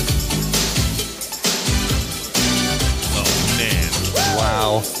 Oh, man.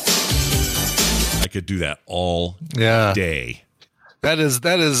 Wow. could do that all day. That is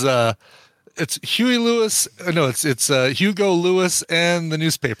it's Huey Lewis. No, it's Hugo Lewis and the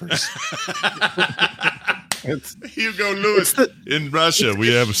newspapers. It's Hugo Lewis. In Russia, we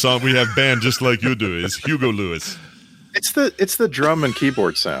have band just like you do. It's Hugo Lewis. It's the drum and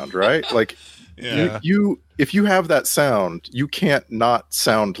keyboard sound, right? Like you if you have that sound, you can't not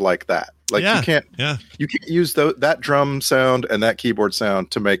sound like that. Like you can't use that drum sound and that keyboard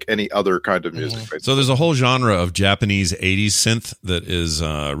sound to make any other kind of music. Basically. So there's a whole genre of Japanese 80s synth that is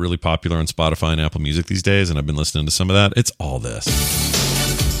really popular on Spotify and Apple Music these days, and I've been listening to some of that. It's all this.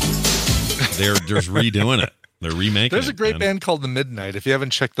 They're redoing it. They're remaking. There's a great band called The Midnight. If you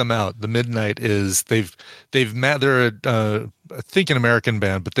haven't checked them out, The Midnight is they're I think an American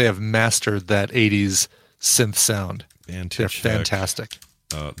band, but they have mastered that 80s synth sound. They're fantastic.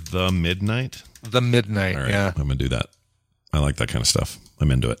 The Midnight? The Midnight, all right, yeah. I'm going to do that. I like that kind of stuff. I'm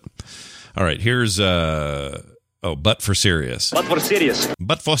into it. All right, here's But for Serious. But for serious.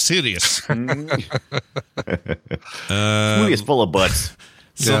 But for serious. Movie is full of butts.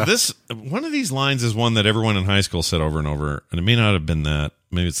 So one of these lines is one that everyone in high school said over and over, and it may not have been that.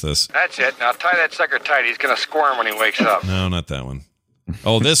 Maybe it's this. That's it. Now tie that sucker tight. He's going to squirm when he wakes up. No, not that one.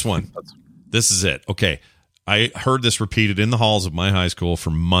 Oh, this one. This is it. Okay. I heard this repeated in the halls of my high school for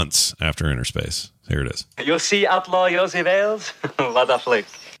months after Innerspace. Here it is. You see outlaw Josie Wales? What a flick.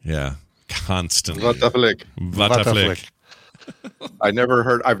 Yeah. Constantly. What a flick. What a flick. I've never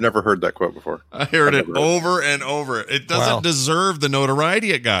heard that quote before. I heard it over and over. It doesn't deserve the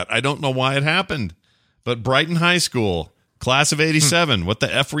notoriety it got. I don't know why it happened. But Brighton High School, class of 87, what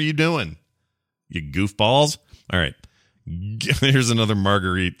the F were you doing? You goofballs? All right. Here's another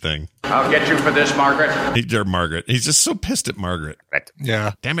Marguerite thing. I'll get you for this, Margaret. Margaret. He's just so pissed at Margaret.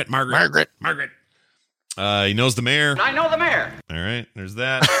 Yeah. Damn it, Margaret. Margaret. He knows the mayor. I know the mayor. All right. There's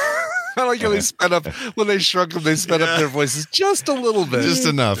that. I like how they sped up when they shrunk them. They sped up their voices just a little bit, just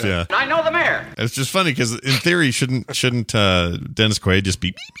enough. Yeah. I know the mayor. It's just funny because in theory, shouldn't Dennis Quaid just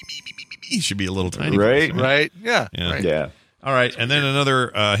be? He should be a little tiny, right? Right. Yeah. Right. Yeah. All right, and then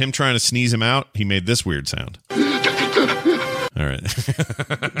another him trying to sneeze him out. He made this weird sound. All right.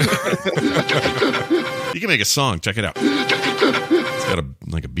 You can make a song. Check it out. It's got a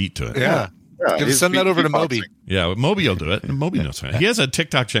beat to it. Yeah. Send that over to Moby. Yeah, Moby will do it. Moby knows how. He has a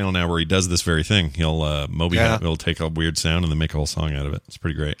TikTok channel now where he does this very thing. Moby will take a weird sound and then make a whole song out of it. It's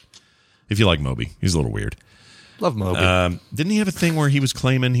pretty great. If you like Moby, he's a little weird. Love Moby. Didn't he have a thing where he was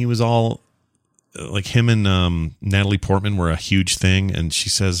claiming he was all like him and Natalie Portman were a huge thing, and she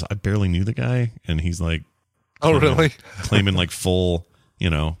says, "I barely knew the guy," and he's like, "Oh, really?" Claiming like full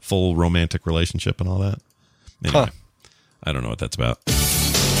romantic relationship and all that. Anyway, I don't know what that's about.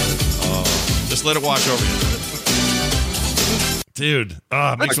 Just let it wash over you, dude.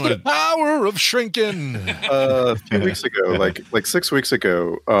 Makes me the power of shrinking. A few weeks ago, like 6 weeks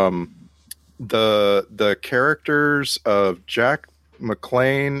ago, the characters of John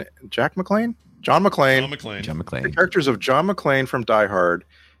McClane. The characters of John McClane from Die Hard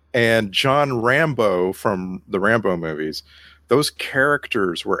and John Rambo from the Rambo movies. Those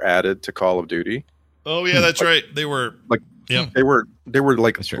characters were added to Call of Duty. Oh yeah, that's right. They were they were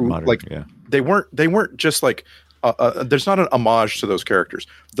like modern, like they weren't just like there's not an homage to those characters.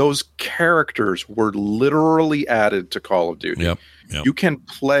 Those characters were literally added to Call of Duty. Yep. You can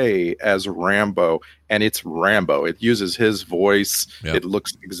play as Rambo, and it's Rambo. It uses his voice. Yep. It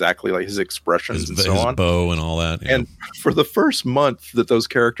looks exactly like his expressions and so his on. bow and all that. Yeah. And for the first month that those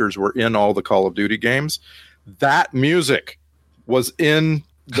characters were in all the Call of Duty games, that music was in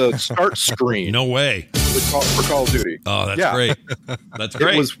the start screen. No way. For Call of Duty. Oh, that's great. That's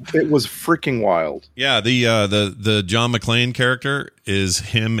great. It was freaking wild. Yeah, the John McClane character is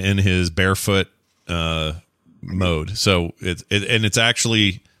him in his barefoot mode. So it's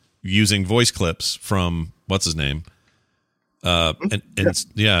actually using voice clips from what's his name? And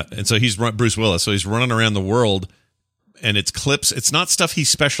so he's Bruce Willis. So he's running around the world, and it's clips. It's not stuff he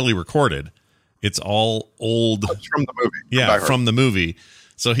specially recorded. It's all old from the movie. Yeah, from the movie.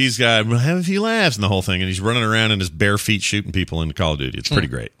 So he's got have a few laughs and the whole thing, and he's running around in his bare feet shooting people in Call of Duty. It's pretty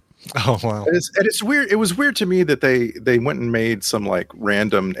great. Oh wow! And it's weird. It was weird to me that they went and made some like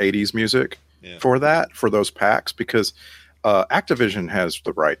random 80s music for those packs, because Activision has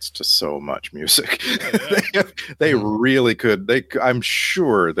the rights to so much music. They really could. I'm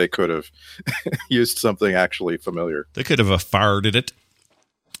sure they could have used something actually familiar. They could have farted it.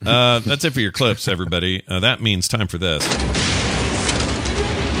 That's it for your clips, everybody. That means time for this.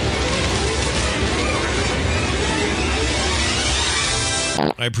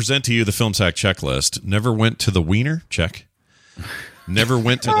 I present to you the Film Sack checklist. Never went to the Wiener? Check. Never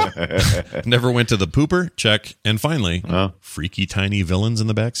went to the pooper. Check. And finally, freaky tiny villains in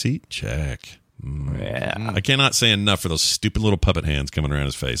the back seat. Check. Yeah. I cannot say enough for those stupid little puppet hands coming around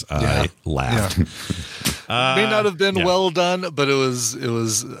his face. I laughed. May not have been well done, but it was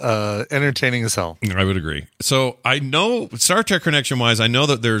entertaining as hell. I would agree. So I know Star Trek connection wise, I know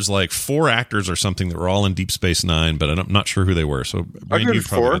that there's like 4 actors or something that were all in Deep Space Nine, but I'm not sure who they were. So Brandon, you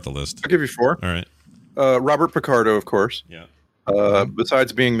probably got the list. I'll give you 4. All right. Robert Picardo, of course. Yeah.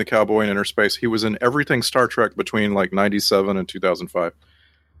 Besides being the cowboy in Innerspace, he was in everything Star Trek between like 97 and 2005.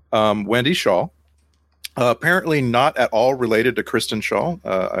 Wendy Shaw, apparently not at all related to Kristen Shaw.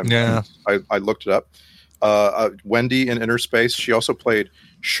 I looked it up. Wendy in Innerspace. She also played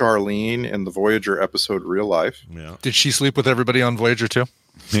Charlene in the Voyager episode Real Life. Yeah. Did she sleep with everybody on Voyager too?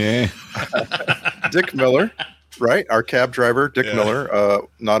 Yeah. Dick Miller, right? Our cab driver, Dick Miller.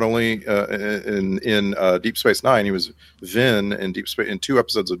 Not only in Deep Space Nine, he was Vin in in 2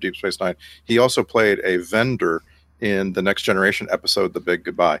 episodes of Deep Space Nine. He also played a vendor in the Next Generation episode, The Big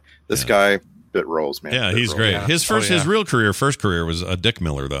Goodbye. This guy bit rolls, man. Yeah, he's great. Yeah. His real first career was a Dick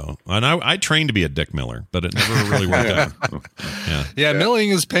Miller, though. And I trained to be a Dick Miller, but it never really worked out. Yeah, milling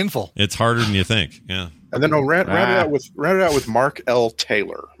is painful. It's harder than you think. Yeah. And then rounded out with Mark L.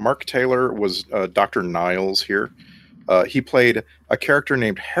 Taylor. Mark Taylor was Dr. Niles here. He played a character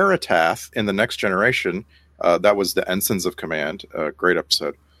named Heritath in the Next Generation. That was the Ensigns of Command. Great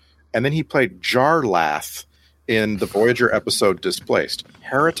episode. And then he played Jarlath in the Voyager episode Displaced.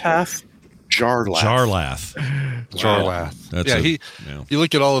 Heritath Jarlath. Jarlath. You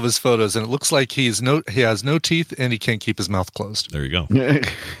look at all of his photos, and it looks like he has no teeth, and he can't keep his mouth closed. There you go.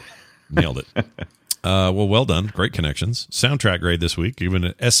 Nailed it. Well done. Great connections. Soundtrack grade this week, given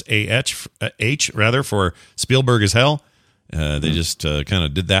an SAH for Spielberg as Hell. They just kind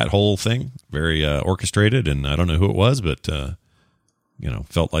of did that whole thing, very orchestrated, and I don't know who it was, but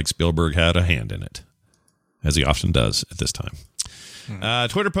felt like Spielberg had a hand in it, as he often does at this time.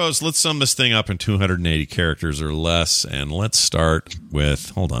 Twitter post, let's sum this thing up in 280 characters or less, and let's start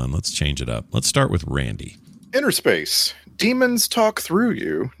with, let's change it up. Let's start with Randy. Innerspace. Demons talk through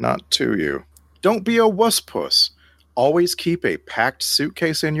you, not to you. Don't be a wuss-puss. Always keep a packed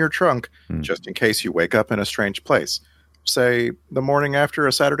suitcase in your trunk, just in case you wake up in a strange place. Say, the morning after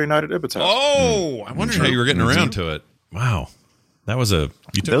a Saturday night at Ibbot's house. Oh, I wondered how you were getting around to it. Wow. That was you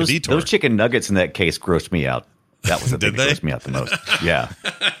took a detour. Those chicken nuggets in that case grossed me out. That was the thing that grossed me out the most. Yeah.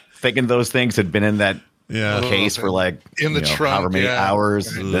 Thinking those things had been in that case for in the trunk, however many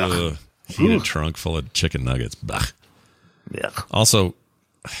hours. Heated trunk full of chicken nuggets. Bah. Yeah. Also,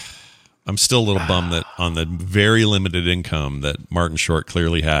 I'm still a little bummed that on the very limited income that Martin Short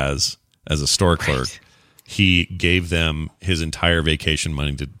clearly has as a store clerk, he gave them his entire vacation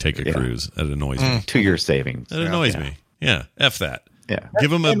money to take a cruise. That annoys me. 2 year savings. That annoys me. Yeah. F that. Yeah.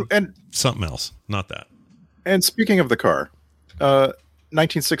 Give him something else. Not that. And speaking of the car,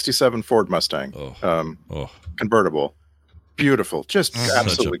 1967 Ford Mustang, convertible, beautiful, just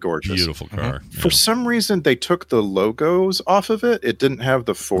absolutely gorgeous, beautiful car. For some reason, they took the logos off of it. It didn't have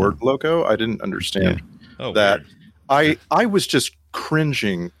the Ford logo. I didn't understand that. Weird. I was just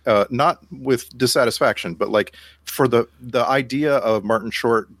cringing, not with dissatisfaction, but like for the idea of Martin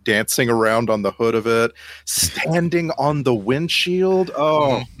Short dancing around on the hood of it, standing on the windshield.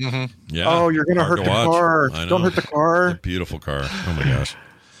 Oh, you're gonna hurt the car. Don't hurt the car. Beautiful car. Oh my gosh.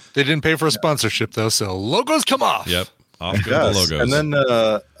 They didn't pay for a sponsorship though, so logos come off. Yep, off go the logos. And then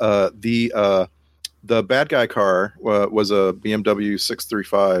the bad guy car was a BMW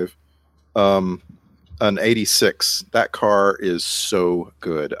 635. An 86. That car is so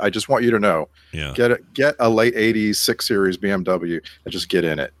good. I just want you to know. Yeah. Get a late 80s 6 Series BMW and just get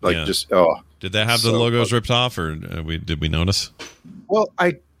in it. Did they have the logos ripped off, or did we notice? Well,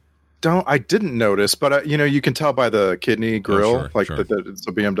 I didn't notice, but you can tell by the kidney grill, that it's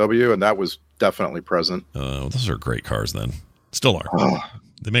a BMW, and that was definitely present. Those are great cars. Then still are.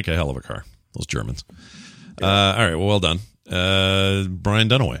 They make a hell of a car. Those Germans. Yeah. All right. Well done, Brian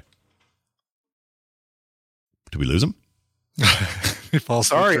Dunaway. Did we lose him?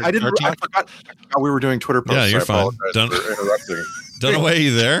 Sorry, I forgot we were doing Twitter posts. Yeah, you're fine. Dunaway,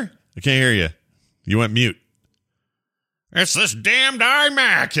 you there? I can't hear you. You went mute. It's this damned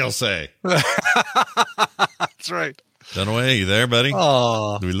iMac, he'll say. That's right. Dunaway, you there, buddy?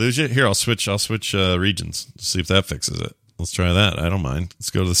 Oh. Did we lose you? Here, I'll switch regions. See if that fixes it. Let's try that. I don't mind.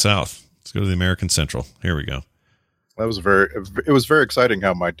 Let's go to the South. Let's go to the American Central. Here we go. It was very exciting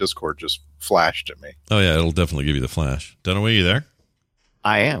how my Discord just flashed at me. Oh yeah, it'll definitely give you the flash. Dunaway, you there?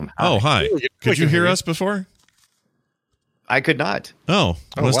 I am. Oh, hi. Could you hear us before? I could not. Oh,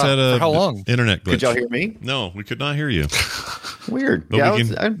 must have had a how long? internet glitch. Could y'all hear me? No, we could not hear you. Weird. But Yeah, we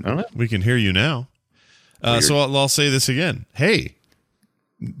can, I don't know. We can hear you now. So I'll say this again. Hey,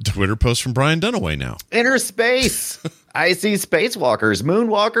 Twitter post from Brian Dunaway now. Innerspace. I see spacewalkers,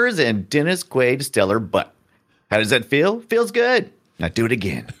 moonwalkers, and Dennis Quaid stellar butt. How does that feel? Feels good. Now do it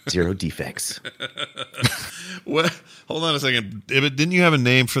again. 0 defects. Well, hold on a second. Didn't you have a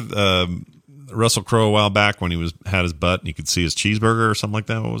name for Russell Crowe a while back when he had his butt and you could see his cheeseburger or something like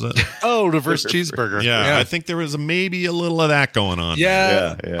that? What was it? Oh, reverse cheeseburger. Yeah, I think there was maybe a little of that going on.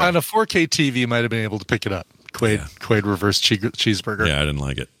 Yeah. On a 4K TV, you might have been able to pick it up. Quaid reverse cheeseburger. Yeah, I didn't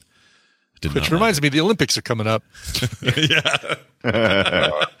like it. Which reminds me, the Olympics are coming up. Yeah.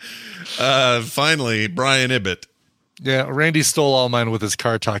 Finally, Brian Ibbett. Yeah, Randy stole all mine with his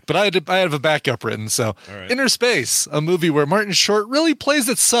car talk, but I have a backup written. So, right. Innerspace, a movie where Martin Short really plays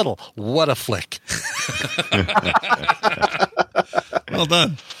it subtle. What a flick! Well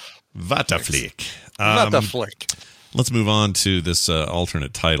done. What a flick. What a flick. Let's move on to this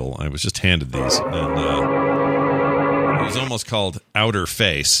alternate title. I was just handed these, and it was almost called Outer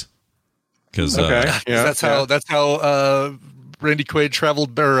Face. Because that's how Randy Quaid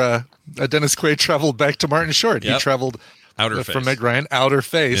traveled, or Dennis Quaid traveled back to Martin Short. He traveled from Meg Ryan, Outer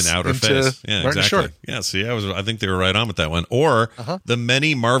Face, into Martin Short. Yeah, see, I think they were right on with that one. Or the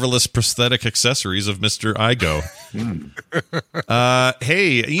many marvelous prosthetic accessories of Mr. Igo.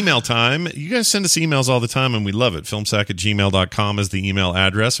 Hey, email time. You guys send us emails all the time, and we love it. Filmsack@gmail.com is the email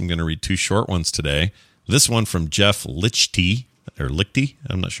address. I'm going to read 2 short ones today. This one from Jeff Lichty, or Lichty.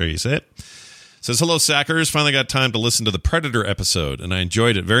 I'm not sure how you say it. Says, hello, Sackers. Finally got time to listen to the Predator episode, and I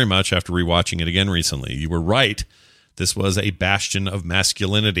enjoyed it very much after rewatching it again recently. You were right. This was a bastion of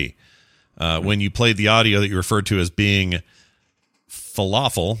masculinity. When you played the audio that you referred to as being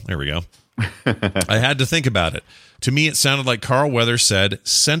falafel, there we go, I had to think about it. To me, it sounded like Carl Weathers said,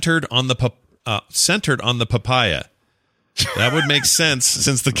 centered on the papaya. That would make sense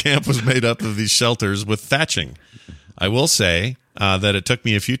since the camp was made up of these shelters with thatching. I will say that it took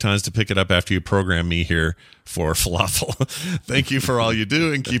me a few times to pick it up after you programmed me here for falafel. Thank you for all you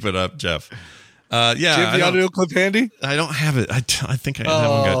do, and keep it up, Jeff. Do you have the audio clip handy? I don't have it. I think that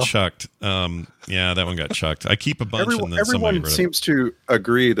one got chucked. Yeah, that one got chucked. I keep a bunch. Everyone seems to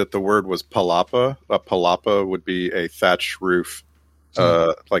agree that the word was palapa. A palapa would be a thatch roof,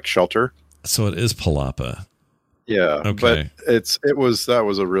 like shelter. So it is palapa. Yeah, okay. But that was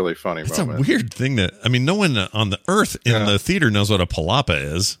a really funny moment. It's a weird thing that, I mean, no one on the earth in the theater knows what a palapa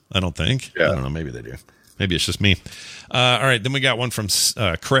is. I don't think. Yeah. I don't know. Maybe they do. Maybe it's just me. All right. Then we got one from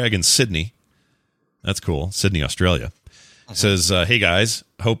Craig in Sydney. That's cool. Sydney, Australia. Says, hey guys,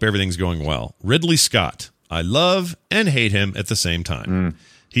 hope everything's going well. Ridley Scott. I love and hate him at the same time.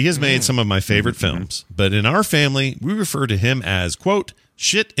 He has made some of my favorite films, but in our family, we refer to him as, quote,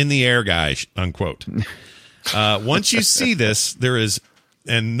 shit in the air guy, unquote. Once you see this,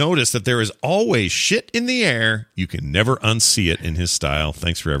 and notice that there is always shit in the air, you can never unsee it in his style.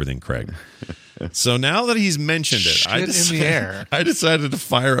 Thanks for everything, Craig. So now that he's mentioned it, I decided to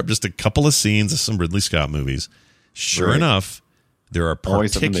fire up just a couple of scenes of some Ridley Scott movies. Sure enough, there are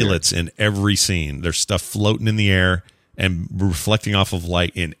particulates in every scene. There's stuff floating in the air and reflecting off of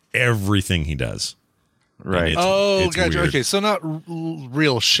light in everything he does. Right. It's gotcha. Weird. Okay, so not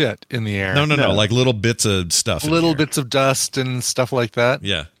real shit in the air. No. Like little bits of stuff. Little bits of dust and stuff like that.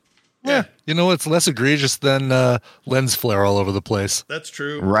 Yeah. Yeah. You know, it's less egregious than lens flare all over the place. That's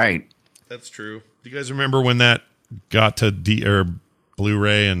true. Right. That's true. Do you guys remember when that got to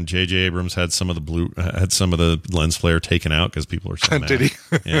Blu-ray and J.J. Abrams had some of the lens flare taken out because people were so mad? Did he?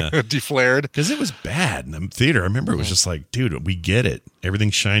 Yeah. Deflared? Because it was bad in the theater. I remember it was just like, dude, we get it.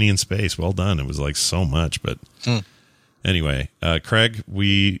 Everything's shiny in space. Well done. It was like so much. But anyway, Craig,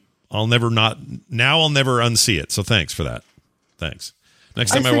 I'll never unsee it. So thanks for that. Thanks.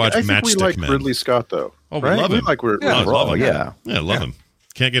 Next time I watch Matchstick we like Men. Ridley Scott, though. Oh, we love him. I love him. Yeah, love him.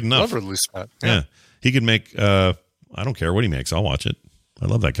 Can't get enough. Love Ridley Scott. Yeah. He could make, I don't care what he makes. I'll watch it. I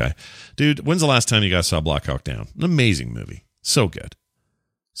love that guy. Dude, when's the last time you guys saw Black Hawk Down? An amazing movie. So good.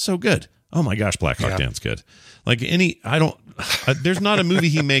 So good. Oh my gosh, Black Hawk Down's good. Like there's not a movie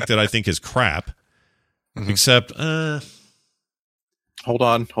he make that I think is crap, except, Hold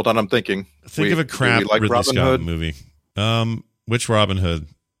on. I'm thinking. Think of a crap like Ridley Robin Scott Hood? movie. Which Robin Hood?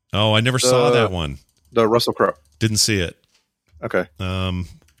 Oh, I never saw that one. The Russell Crowe. Didn't see it. Okay.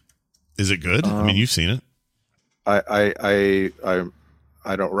 Is it good? I mean, you've seen it. I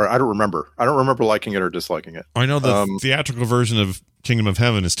don't remember. I don't remember liking it or disliking it. I know the theatrical version of Kingdom of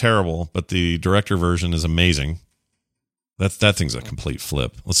Heaven is terrible, but the director version is amazing. That thing's a complete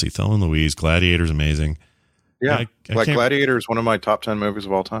flip. Let's see, Thelma and Louise, Gladiator's amazing. Yeah, Gladiator is one of my top 10 movies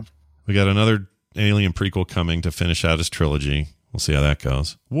of all time. We got another Alien prequel coming to finish out his trilogy. We'll see how that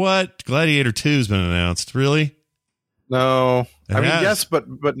goes. What? Gladiator 2's been announced. Really? No. It I mean, has. yes, but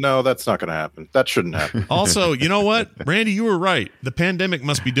no, that's not going to happen. That shouldn't happen. Also, you know what? Randy, you were right. The pandemic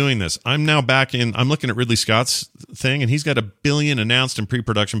must be doing this. I'm now back in. I'm looking at Ridley Scott's thing, and he's got 1 billion announced in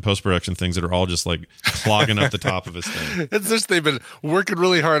pre-production, post-production things that are all just like clogging up the top of his thing. It's just they've been working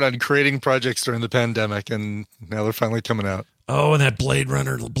really hard on creating projects during the pandemic, and now they're finally coming out. Oh, and that Blade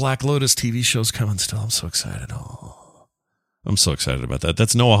Runner Black Lotus TV show's coming still. I'm so excited. Oh, I'm so excited about that.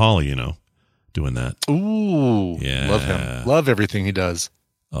 That's Noah Hawley, doing that. Ooh, yeah, love him. Love everything he does.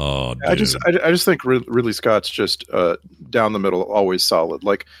 Oh, dude. I just think Ridley Scott's just down the middle, always solid.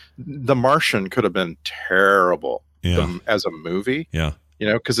 Like The Martian could have been terrible as a movie. Yeah,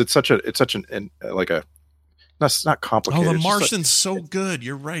 because it's such an that's not complicated. Oh, The Martian's so good.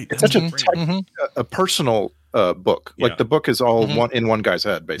 You're right. It's such a personal book. Like the book is all in one guy's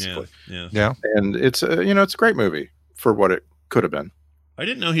head, basically. Yeah. And it's it's a great movie for what it could have been. I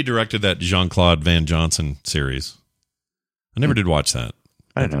didn't know he directed that Jean-Claude Van Johnson series. I never did watch that.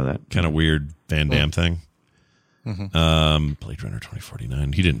 I didn't know that. Kind of weird Van Damme thing. Blade Runner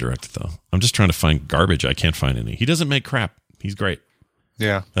 2049. He didn't direct it, though. I'm just trying to find garbage. I can't find any. He doesn't make crap. He's great.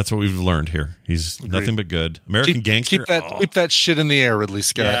 Yeah. That's what we've learned here. He's nothing but good. American Gangster. Keep that shit in the air, Ridley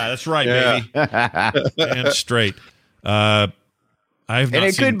Scott. Yeah, that's right, baby. Damn straight. I have not and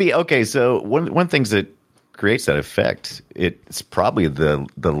it seen... could be, okay, so one thing that creates that effect, it's probably the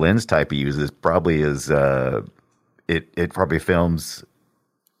lens type he uses probably is it probably films,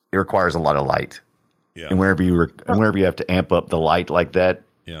 it requires a lot of light. Yeah. And whenever you have to amp up the light like that,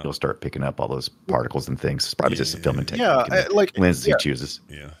 yeah, you'll start picking up all those particles and things. It's probably just a filming technique. Yeah, like lenses he chooses.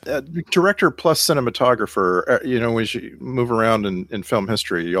 Yeah. Director plus cinematographer, as you move around in film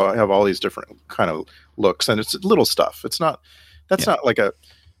history, you have all these different kind of looks, and it's little stuff. It's not, not like a,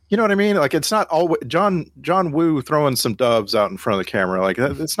 you know what I mean? Like it's not always John Woo throwing some doves out in front of the camera. Like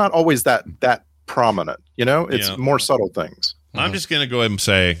it's not always that prominent, it's more subtle things. I'm just going to go ahead and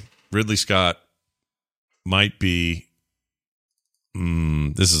say Ridley Scott might be,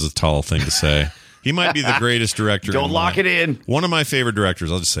 this is a tall thing to say. He might be the greatest director. Don't lock it in. One of my favorite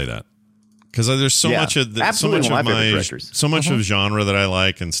directors. I'll just say that. Because there's so much of genre that I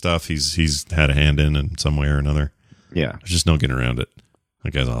like and stuff he's had a hand in some way or another. Yeah. There's just no getting around it.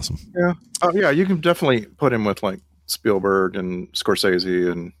 That guy's awesome. Yeah. Oh, yeah. You can definitely put him with like Spielberg and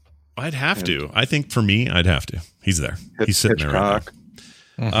Scorsese and. I'd have to. I think for me, I'd have to. He's there. He's sitting there right there.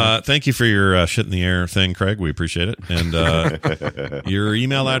 Thank you for your shit in the air thing, Craig. We appreciate it. And your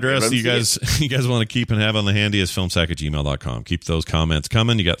email address you guys want to keep and have on the handy is filmsack@gmail.com. Keep those comments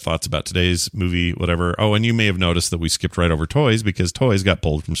coming. You got thoughts about today's movie, whatever. Oh, and you may have noticed that we skipped right over toys because toys got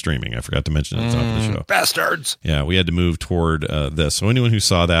pulled from streaming. I forgot to mention it at the top of the show. Bastards. Yeah, we had to move toward this. So anyone who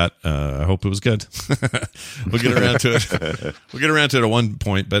saw that, I hope it was good. We'll get around to it. We'll get around to it at one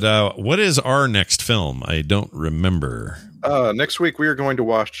point. But what is our next film? I don't remember. Next week we are going to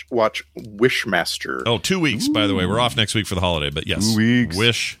watch Wishmaster. Oh, 2 weeks, by the way. We're off next week for the holiday, but yes. 2 weeks.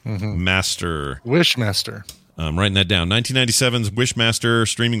 Wishmaster. Wishmaster. I'm writing that down. 1997's Wishmaster,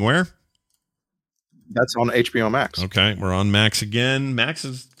 streaming where? That's on HBO Max. Okay, we're on Max again. Max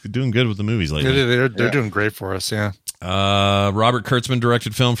is doing good with the movies lately. They're doing great for us, yeah. Robert Kurtzman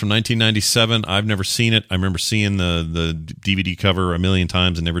directed film from 1997. I've never seen it. I remember seeing the DVD cover a million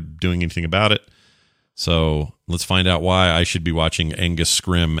times and never doing anything about it. So let's find out why I should be watching Angus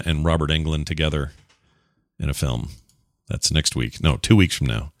Scrimm and Robert Englund together in a film. That's next week. No, 2 weeks from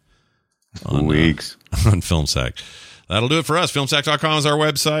now. 2 weeks. On FilmSack. That'll do it for us. Filmsack.com is our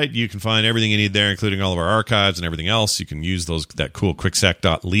website. You can find everything you need there, including all of our archives and everything else. You can use that cool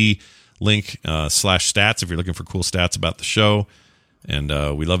quicksack.ly link /stats if you're looking for cool stats about the show. And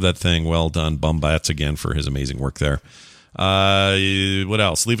we love that thing. Well done, Bumbats, again, for his amazing work there. What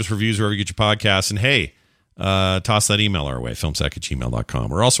else? Leave us reviews wherever you get your podcasts. And hey, toss that email our way, filmsack@gmail.com.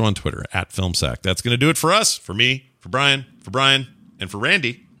 We're also on Twitter @filmsack. That's going to do it for us, for me, for Brian, and for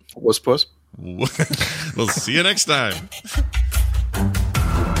Randy. Wuss puss. We'll see you next time.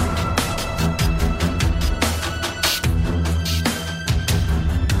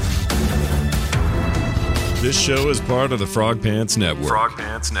 This show is part of the Frog Pants Network. Frog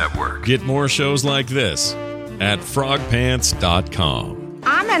Pants Network. Get more shows like this at frogpants.com.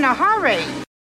 I'm in a hurry.